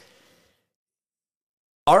 it's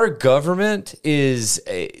our government is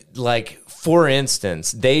like, for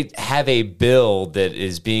instance, they have a bill that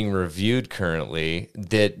is being reviewed currently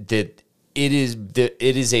that it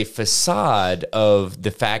is a facade of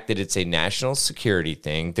the fact that it's a national security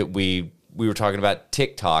thing that we were talking about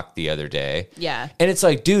TikTok the other day. Yeah. And it's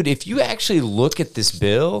like, dude, if you actually look at this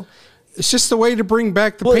bill, it's just a way to bring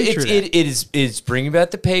back the Patriot Act. It's bringing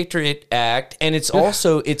back the Patriot Act, and it's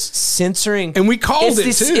also it's censoring. And we called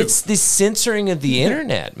it too. It's the censoring of the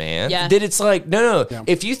internet, man. Yeah. That it's like no.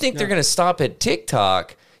 If you think they're going to stop at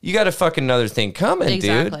TikTok, you got a fucking another thing coming,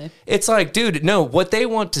 Exactly. dude. It's like, dude, no, what they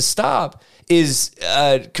want to stop is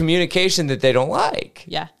communication that they don't like.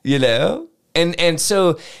 Yeah. You know? And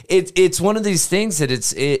so it's one of these things that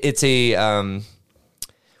it's a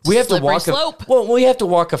we have Slippery to walk slope. we have to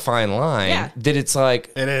walk a fine line. Yeah. That it's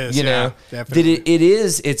like, It is, you yeah, know, definitely.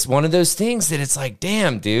 that it's one of those things that it's like,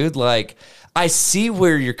 damn, dude, like I see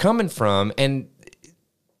where you're coming from, and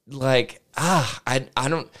like I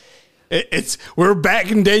don't. We're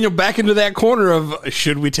backing Daniel back into that corner of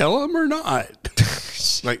should we tell him or not?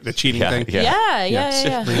 Like the cheating thing.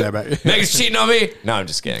 Yeah. Bring that back. Megan's cheating on me. No, I'm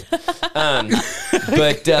just kidding.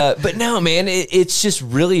 But no, man, it's just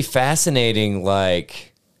really fascinating.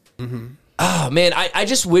 Like, oh man, I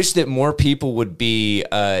just wish that more people would be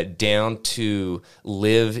down to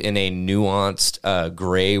live in a nuanced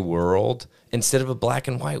gray world instead of a black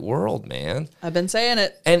and white world, man. I've been saying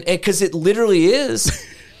it. And because it literally is.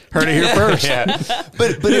 Heard it here first. Yeah.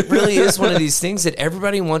 But it really is one of these things that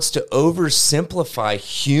everybody wants to oversimplify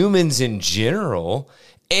humans in general.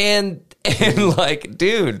 And like,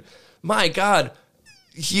 dude, my God,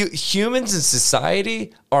 humans in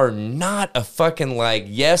society are not a fucking like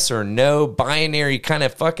yes or no binary kind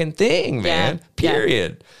of fucking thing, man. Yeah.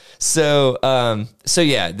 Period. So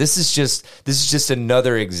yeah, this is just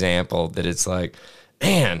another example that it's like,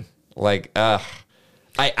 man, like, I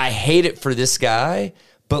hate it for this guy.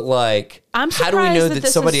 But like, I'm how do we know surprised that that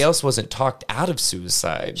this somebody is- else wasn't talked out of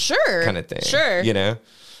suicide? Sure. Kind of thing. Sure. You know?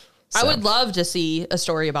 I So- would love to see a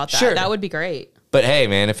story about that. Sure. That would be great. But hey,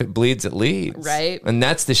 man, if it bleeds, it leads. Right. And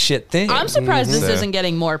that's the shit thing. I'm surprised this So- isn't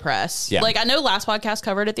getting more press. Yeah. Like, I know last podcast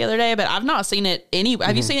covered it the other day, but I've not seen it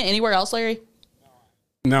Have you seen it anywhere else, Larry?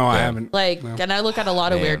 No, I haven't. Like, and I look at a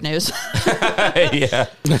lot of Man. weird news. Yeah.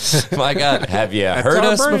 My God. Have you heard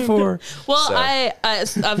our us brain. before? Well,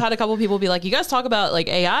 So- I've had a couple people be like, you guys talk about like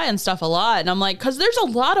AI and stuff a lot. And I'm like, because there's a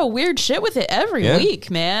lot of weird shit with it every Yeah.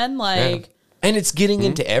 week, man. Yeah. Like, And it's getting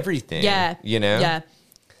into everything. yeah. You know? Yeah.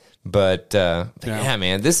 But yeah,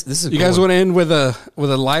 man, this is a You cool guys one. want to end with a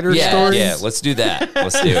lighter Yeah, story? yeah, let's do that.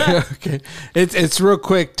 Let's do it. Okay, it's real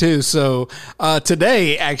quick too. So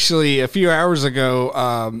today, actually, a few hours ago,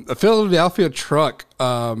 a Philadelphia truck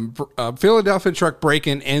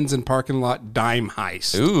break-in ends in parking lot dime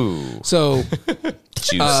heist. Ooh. So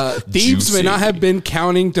thieves may Juicy. not have been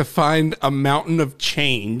counting to find a mountain of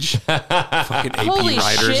change. Fucking AP Holy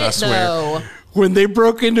writers, shit, I swear. though. When they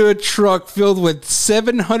broke into a truck filled with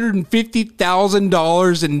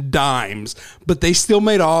 $750,000 in dimes, but they still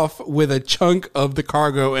made off with a chunk of the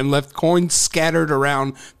cargo and left coins scattered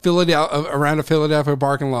around a Philadelphia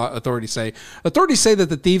parking lot. Authorities say that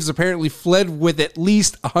the thieves apparently fled with at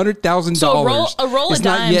least $100,000. So a roll It's of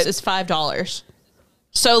not dimes yet- is $5.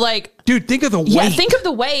 So like, dude, think of the weight. yeah, think of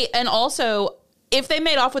the weight, and also if they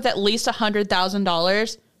made off with at least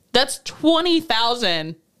 $100,000, that's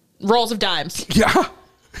 20,000 rolls of dimes. Yeah. How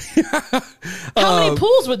many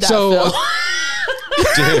pools would that so- fill?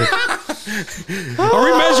 Dude, Are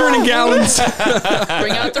we measuring in gallons?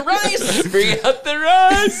 Bring out the rice. bring out the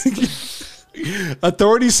rice.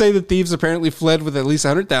 Authorities say the thieves apparently fled with at least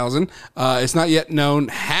 100,000. It's not yet known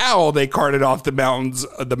how they carted off the mountains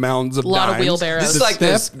of dimes. A lot of wheelbarrows. This is like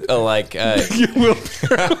this,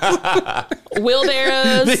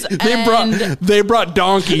 Wheelbarrows. They brought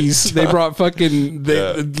donkeys. They brought fucking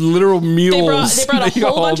literal They mules. brought a whole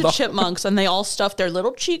hauled bunch of off. chipmunks, and they all stuffed their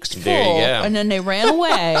little cheeks full, There you go. and then they ran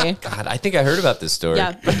away. God, I think I heard about this story.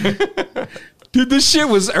 Yeah, Dude, this shit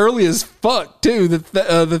was early as fuck too.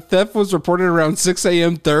 The theft was reported around 6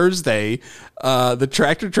 a.m. Thursday. The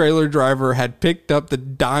tractor trailer driver had picked up the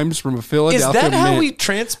dimes from a Is Philadelphia that how mint. we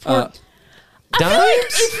transport I feel like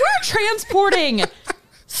dimes? if we're transporting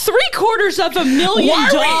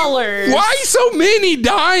 $750,000, Why so many and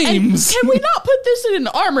dimes? can we not put this in an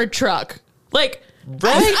armored truck? Like,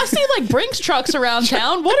 Right? I see like Brinks trucks around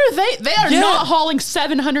town. What are they? They are Yeah. not hauling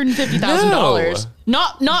 $750,000.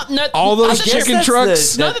 Not All those not that they're- chicken that's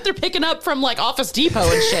trucks. Not that they're picking up from like Office Depot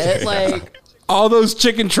and shit. Like All those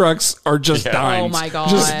chicken trucks are just dimes. Oh my God.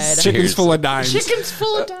 Just chickens full of dimes. chickens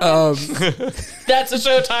full of dimes. That's a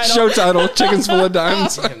show title. Show title: Chickens full of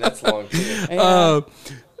dimes. Damn, that's long too.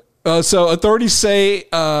 So authorities say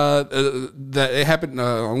that it happened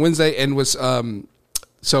on Wednesday and was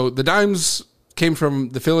so the dimes came from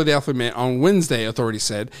the Philadelphia Mint on Wednesday, authorities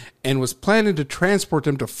said, and was planning to transport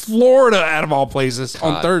them to Florida, out of all places,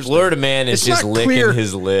 on Thursday. Florida man is It's just not licking clear.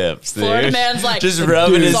 his lips. Dude. Florida man's like, just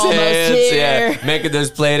rubbing "Dude's his almost hands, here." yeah, making those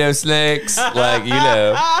Play-Doh snakes, like you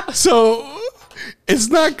know. So It's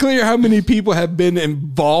not clear how many people have been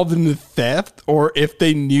involved in the theft, or if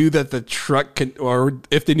they knew that the truck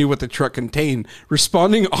if they knew what the truck contained.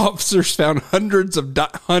 Responding officers found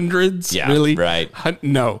hundreds. Yeah, really? right.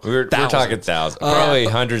 No, We're talking thousands, probably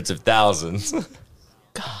hundreds of thousands.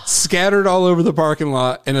 Scattered all over the parking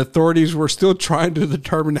lot, and authorities were still trying to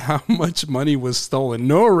determine how much money was stolen.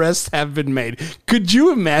 No arrests have been made. Could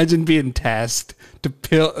you imagine being tasked to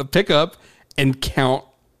pick up and count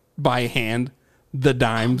by hand the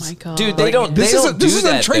dimes? Oh my God. Dude, they don't. This They is- don't this do is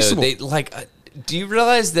that. untraceable. Though. They like. Do you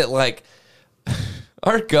realize that like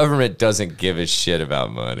our government doesn't give a shit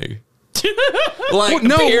about money? Like,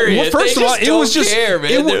 No, period. well, first They of all, just it don't was just care,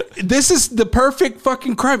 man. this is the perfect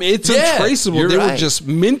fucking crime. It's Yeah, untraceable. you're They were right. just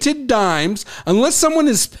minted dimes. Unless someone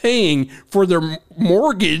is paying for their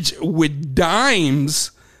mortgage with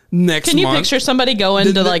dimes next Can you month. picture somebody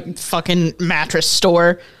going to like fucking mattress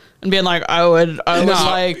store and being like, I would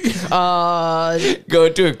like, Go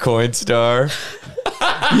to a Coinstar.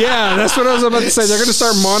 Yeah, that's what I was about to say. They're going to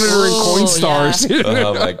start monitoring Oh, Coinstars.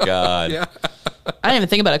 Oh my god. Yeah. I didn't even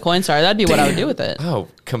think about a Coinstar. That'd be what I would do with it. Oh,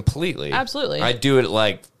 completely. Absolutely. I do it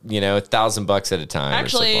like $1,000 at a time or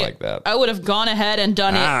Actually, something like that. I would have gone ahead and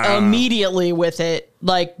done it immediately with it,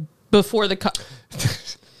 like before the.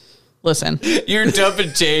 Listen, You're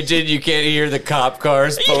dumping change in, you can't hear the cop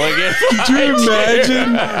cars pulling it. Could you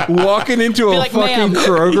imagine walking into a like, fucking "Ma'am."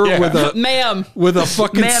 Kroger ma'am, with a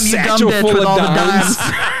fucking Ma'am, you dumb satchel bitch full with of all the dimes?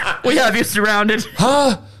 dimes. We have you surrounded.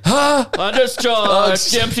 I just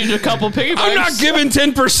dipped you a couple piggy banks. I'm not giving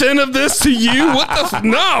 10% of this to you. What the?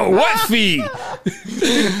 No, what fee?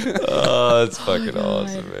 Oh, that's fucking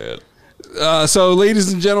awesome, man. So,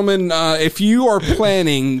 ladies and gentlemen, if you are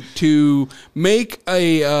planning to make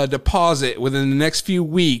a deposit within the next few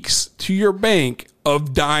weeks to your bank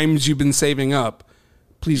of dimes you've been saving up,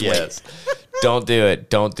 please Yes. Don't do it.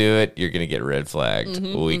 Don't do it. You're going to get red flagged.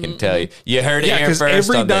 We can tell you. You heard it Yeah, here 'cause first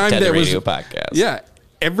every on the dime Tether that was- Radio podcast. wait. Yeah,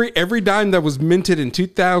 every dime that was minted in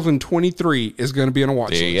 2023 is going to be on a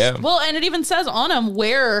watch There list. you go. Well, and it even says on them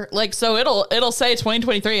where, like, so it'll say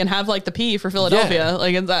 2023 and have like the P for Philadelphia, Yeah.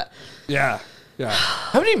 like, is that? Yeah, yeah.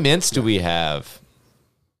 How many mints do we have?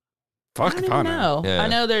 Fuck I if don't I even know. know. Yeah. I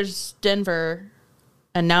know there's Denver,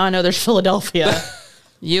 and now I know there's Philadelphia.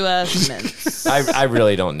 U.S. mints. I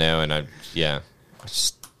really don't know. And I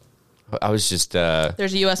was just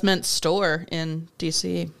There's a U.S. mint store in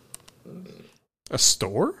D.C. A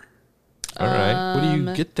store? all right. What do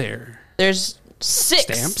you get there? There's 6.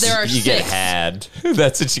 Stamps? There are You 6. get had.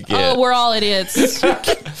 That's what you get. Oh, we're all idiots.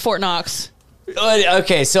 Fort Knox.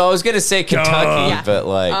 Okay, so I was gonna say Kentucky, Yeah. but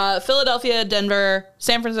like, Philadelphia, Denver,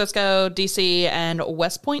 San Francisco, D.C., and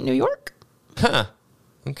West Point, New York.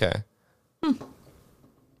 okay.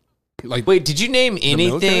 Like, Wait, did you name military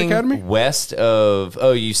anything academy? west of?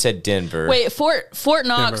 Oh, you said Denver. Wait, Fort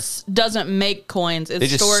Knox doesn't make coins. Its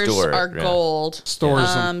just stores store it, are yeah. gold.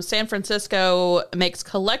 Stores them. San Francisco makes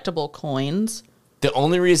collectible coins. The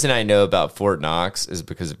only reason I know about Fort Knox is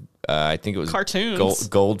because I think it was Cartoons.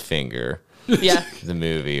 Goldfinger, Yeah, the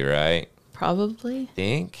movie, right? probably. I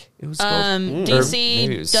think it was. Or maybe DC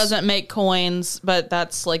it was- doesn't make coins, but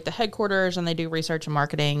that's like the headquarters, and they do research and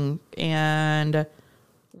marketing. And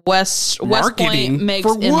West Point Marketing? makes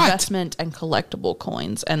For what? investment and collectible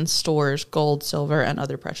coins and stores gold, silver, and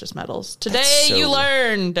other precious metals. Today so- you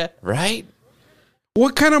learned. right.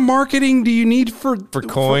 what kind of marketing do you need for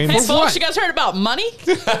coins? Hey, For folks, what? you guys heard about money?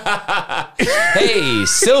 Hey,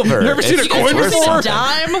 silver. Never seen It's a coin worth before? A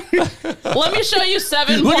dime? Let me show you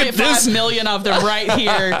Look at this. 7.5 million of them right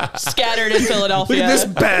here, scattered in Look Philadelphia. at this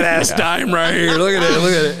badass dime right here. Look at it.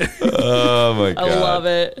 Look at it. Oh my god! I love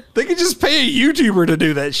it. They could just pay a YouTuber to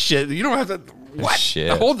do that shit. You don't have to. What? Shit.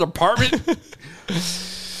 The whole department?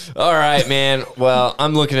 All right, man. Well,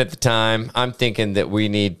 I'm looking at the time. I'm thinking that we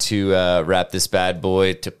need to wrap this bad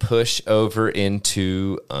boy to push over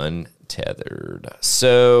into Untethered.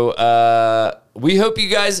 So we hope you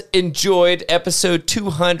guys enjoyed episode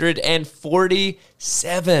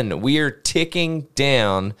 247. We are ticking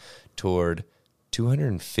down toward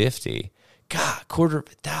 250. God,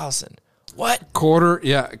 250,000. What? quarter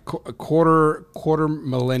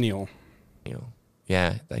millennial.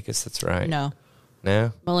 Yeah, I guess that's right. No.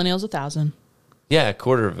 No? Millennials 1,000. Yeah, a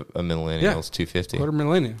quarter of a millennial Yeah. is 250. Quarter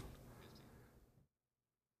millennial.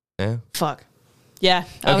 Yeah. Fuck. Yeah.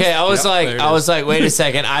 Okay, I was there it is. like, wait a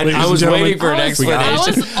second. Ladies I and was gentlemen, waiting for an I was-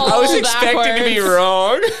 explanation. I was all expecting to be backwards.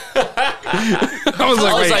 wrong. I was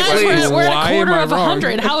like, was wait, like, wait, please, we're at why a quarter am I of wrong?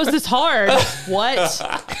 100. How is this hard? What?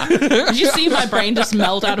 Did you see my brain just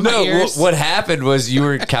melt out of my No, ears? what happened was you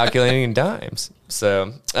were calculating in dimes.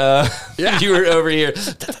 So you were over here.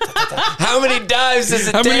 How many dimes does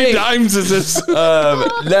it How take? many dimes is this?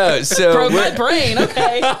 No, so Broke my brain.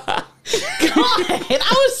 Okay. God,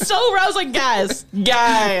 I was like, guys, you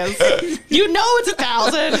know it's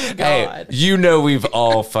 1,000. hey, God. you know we've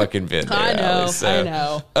all fucking been there. I know. Ally, so. I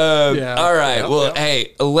know. Yeah. All right. Yep, Well, yep.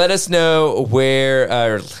 hey, let us know where.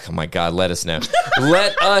 Oh my God, let us know.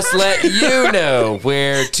 Let us let you know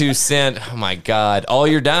where to send. Oh my God, all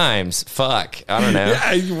your dimes. Fuck, I don't know.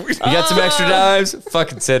 Yeah, You got some extra dimes?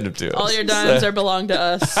 Fucking send them to us. All your dimes are belong to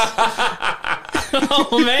us.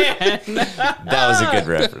 Oh man, That was a good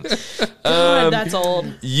reference. God, that's old.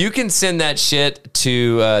 You can send that shit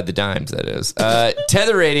to the dimes. That is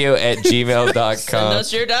tetherradio@gmail.com. Send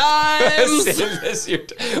us your dimes. Send us your.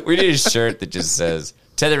 We need a shirt that just says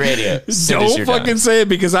Tether Radio. Send us Don't your fucking dimes. say it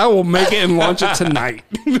because I will make it and launch it tonight.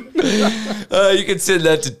 You can send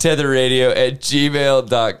that to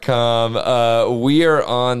tetherradio@gmail.com. We are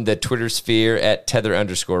on the Twitter sphere at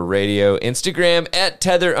tether_radio, Instagram at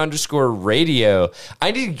tether_radio.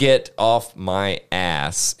 I need to get off my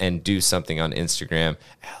ass and do something on Instagram.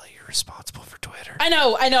 Allie, you're responsible for Twitter. I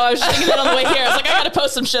know. I was just thinking that on the way here. I was like, I gotta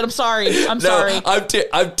post some shit. I'm sorry. I'm sorry.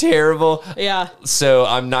 I'm terrible. Yeah. So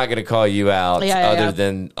I'm not going to call you out Yeah.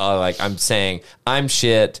 than like I'm saying I'm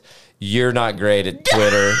shit. You're not great at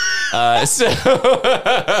Twitter. So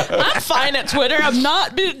I'm fine at Twitter. I'm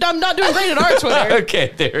not doing great at our Twitter.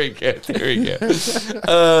 okay, there we go.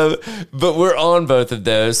 But we're on both of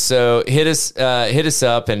those. So hit us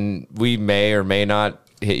up, and we may or may not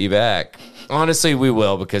hit you back. Honestly, we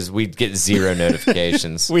will because we get 0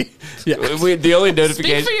 notifications. The only Speak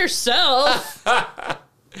notification. for yourself.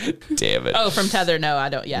 Damn it. Oh, from Tether? No, I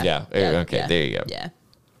don't. Yeah. Yeah. Okay, there you go. Yeah.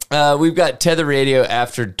 We've got Tether Radio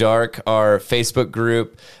After Dark, our Facebook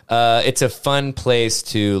group. It's a fun place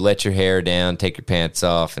to let your hair down, take your pants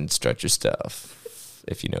off, and strut your stuff,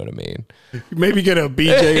 if you know what I mean. Maybe get a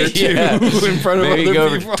BJ or two Yeah. in front of Maybe other go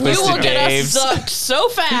over people. to You will Twisted get us Dave's. sucked so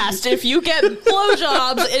fast if you get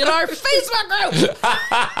blowjobs in our Facebook group.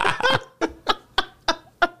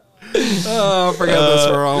 Oh, I forgot this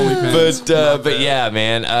for OnlyFans. But yeah,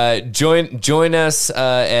 man, join us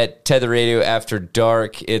at Tether Radio After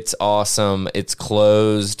Dark. It's awesome. It's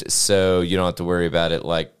closed, so you don't have to worry about it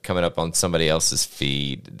like coming up on somebody else's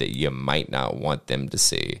feed that you might not want them to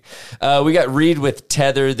see. We got Read with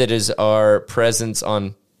Tether, that is our presence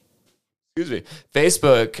on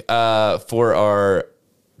Facebook for our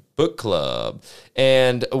book club,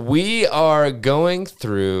 and we are going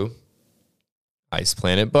through Ice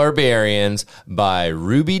Planet Barbarians by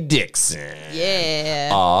Ruby Dixon.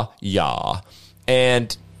 Yeah. Yeah.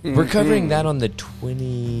 And we're covering that on the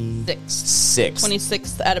 26th.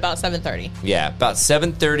 26th at about 7:30. Yeah, about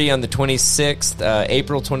 7:30 on the 26th,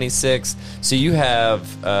 April 26th. So you have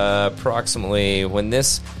approximately when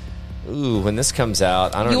this comes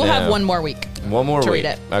out, I don't know. You will have one more week. One more to week.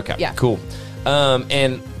 read it. Okay, Yeah. cool.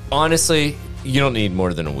 And honestly, you don't need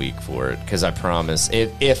more than a week for it, because I promise,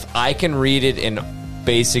 if I can read it in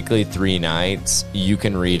basically 3 nights, you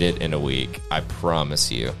can read it in a week. I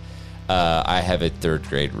promise you. I have a 3rd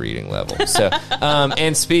grade reading level, so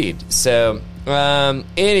and speed. So,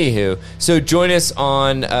 anywho, so join us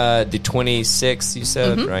on the 26th. You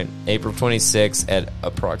said right, April 26th at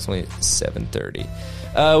approximately 7:30.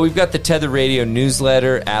 We've got the Tether Radio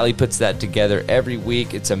newsletter. Allie puts that together every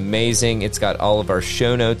week. It's amazing. It's got all of our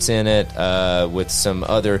show notes in it with some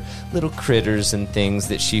other little critters and things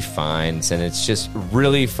that she finds. And it's just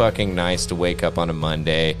really fucking nice to wake up on a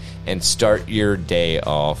Monday and start your day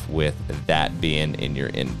off with that being in your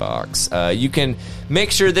inbox. You can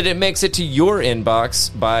make sure that it makes it to your inbox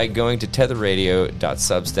by going to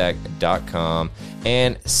tetherradio.substack.com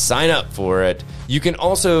and sign up for it. You can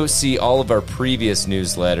also see all of our previous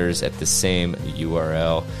newsletters at the same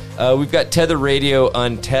URL. We've got Tether Radio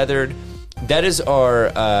Untethered. That is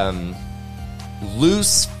our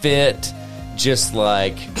loose fit, just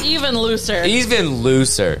like Even looser. even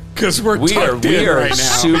looser. 'Cause we're we are tucked in right now.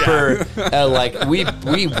 super like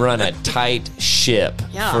we run a tight ship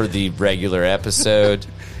Yeah. for the regular episode.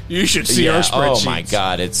 You should see our spreadsheets. Oh my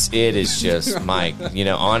God, it is just my,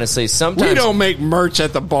 honestly, sometimes We don't make merch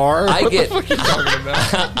at the bar. I What get the fuck are you talking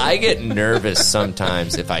about? I get nervous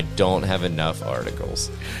sometimes if I don't have enough articles.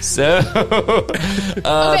 So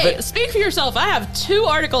Okay, speak for yourself. I have 2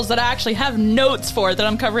 articles that I actually have notes for that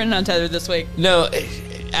I'm covering in Untethered this week. no,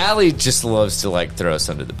 Allie just loves to like throw us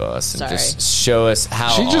under the bus and Sorry. just show us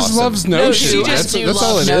how She just awesome. loves No, Notion. she that's just that's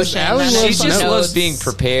all it is. Notion. Allie I know. She loves just Notes. loves being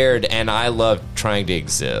prepared, and I love trying to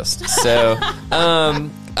exist. So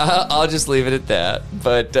I'll just leave it at that.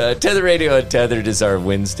 But Tether Radio Untethered is our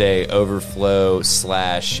Wednesday overflow /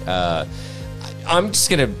 I'm just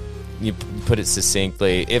gonna put it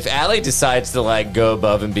succinctly. If Allie decides to like go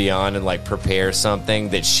above and beyond and like prepare something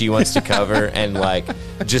that she wants to cover and like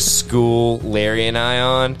just school Larry and I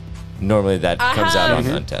on, normally that comes out on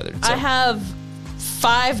Untethered. So. I have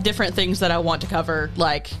 5 different things that I want to cover,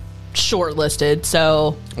 like shortlisted.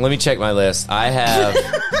 So let me check my list. I have.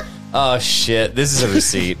 Oh shit! This is a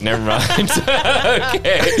receipt. Never mind.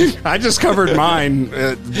 Okay, I just covered mine.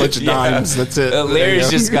 A bunch of dimes. That's it. Larry's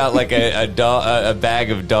just got like a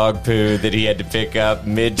bag of dog poo that he had to pick up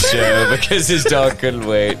mid-show because his dog couldn't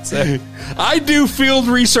wait. So. I do field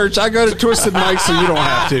research. I go to Twisted Mike, so you don't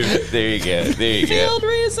have to. There you go. There you go. field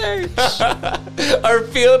research. Our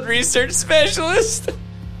field research specialist.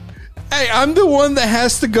 Hey, I'm the one that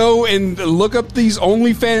has to go and look up these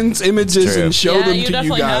OnlyFans images True. and show Yeah, them you to you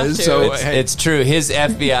definitely have guys. to. So It's true. His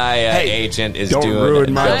FBI agent is don't doing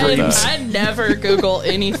ruin my double dreams. time. I never Google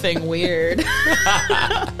anything weird.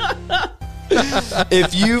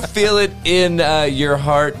 If you feel it in your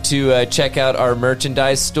heart to check out our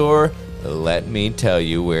merchandise store, let me tell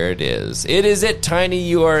you where it is. It is at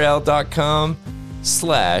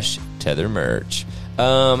tinyurl.com/tethermerch.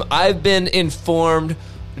 I've been informed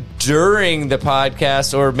during the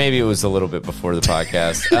podcast, or maybe it was a little bit before the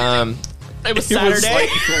podcast. It was Saturday.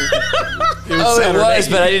 It was,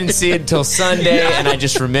 but I didn't see it until Sunday, and I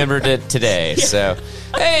just remembered it today. So,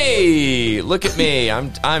 hey, look at me!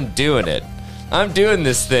 I'm doing it. I'm doing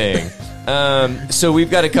this thing. So we've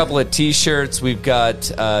got a couple of T-shirts. We've got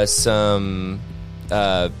some.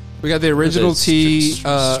 we got the original tee,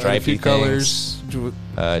 a stripy few colors. Do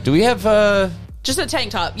we have Just a tank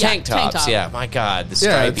top. tank tops? Yeah, my God, the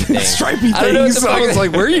Yeah, stripy thing. stripy I don't know what things. the fuck- I was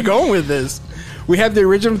like, where are you going with this? We have the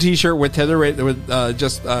original T-shirt with Tether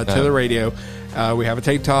Tether Radio. We have a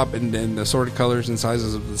tank top and then assorted colors and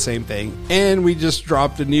sizes of the same thing. And we just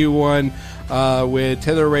dropped a new one with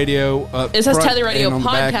Tether Radio. It says front, Tether Radio and on the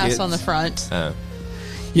back Podcast it's- on the front.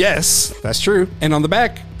 Yes, that's true. And on the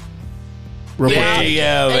back, There you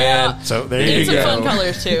go, man. Yeah. So there It's you some go. fun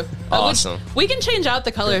colors too. Awesome. We can change out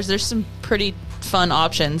the colors. There's some pretty fun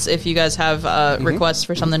options. If you guys have requests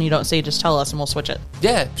for something you don't see, just tell us and we'll switch it.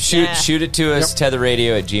 Yeah, shoot it to us, Yep.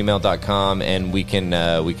 tetherradio@gmail.com, and we can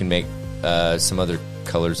make some other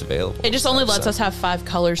colors available. It just only lets us have 5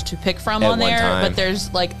 colors to pick from At on one there, time. but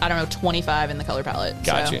there's like, I don't know, 25 in the color palette.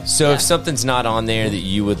 Gotcha. So yeah. if something's not on there that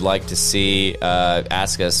you would like to see,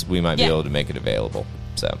 ask us. We might be Yeah. able to make it available.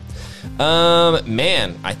 So,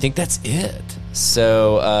 man, I think that's it.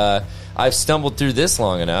 So I've stumbled through this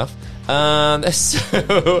long enough.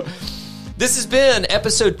 So this has been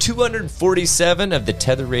episode 247 of the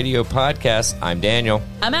Tether Radio Podcast. I'm Daniel.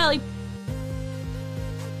 I'm Allie.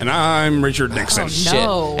 And I'm Richard Nixon. Oh, Shit.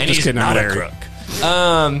 no. And Just he's kidding, not I'm a Larry. crook.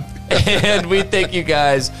 And we thank you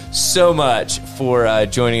guys so much for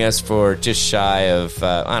joining us for just shy of,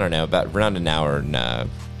 I don't know, about around an hour and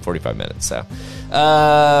 45 minutes. So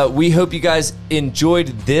we hope you guys enjoyed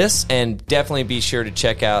this, and definitely be sure to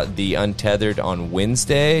check out the Untethered on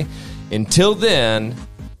Wednesday. Until then,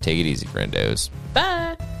 take it easy, friendos.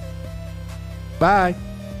 Bye. Bye.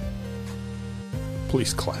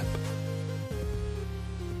 Please clap.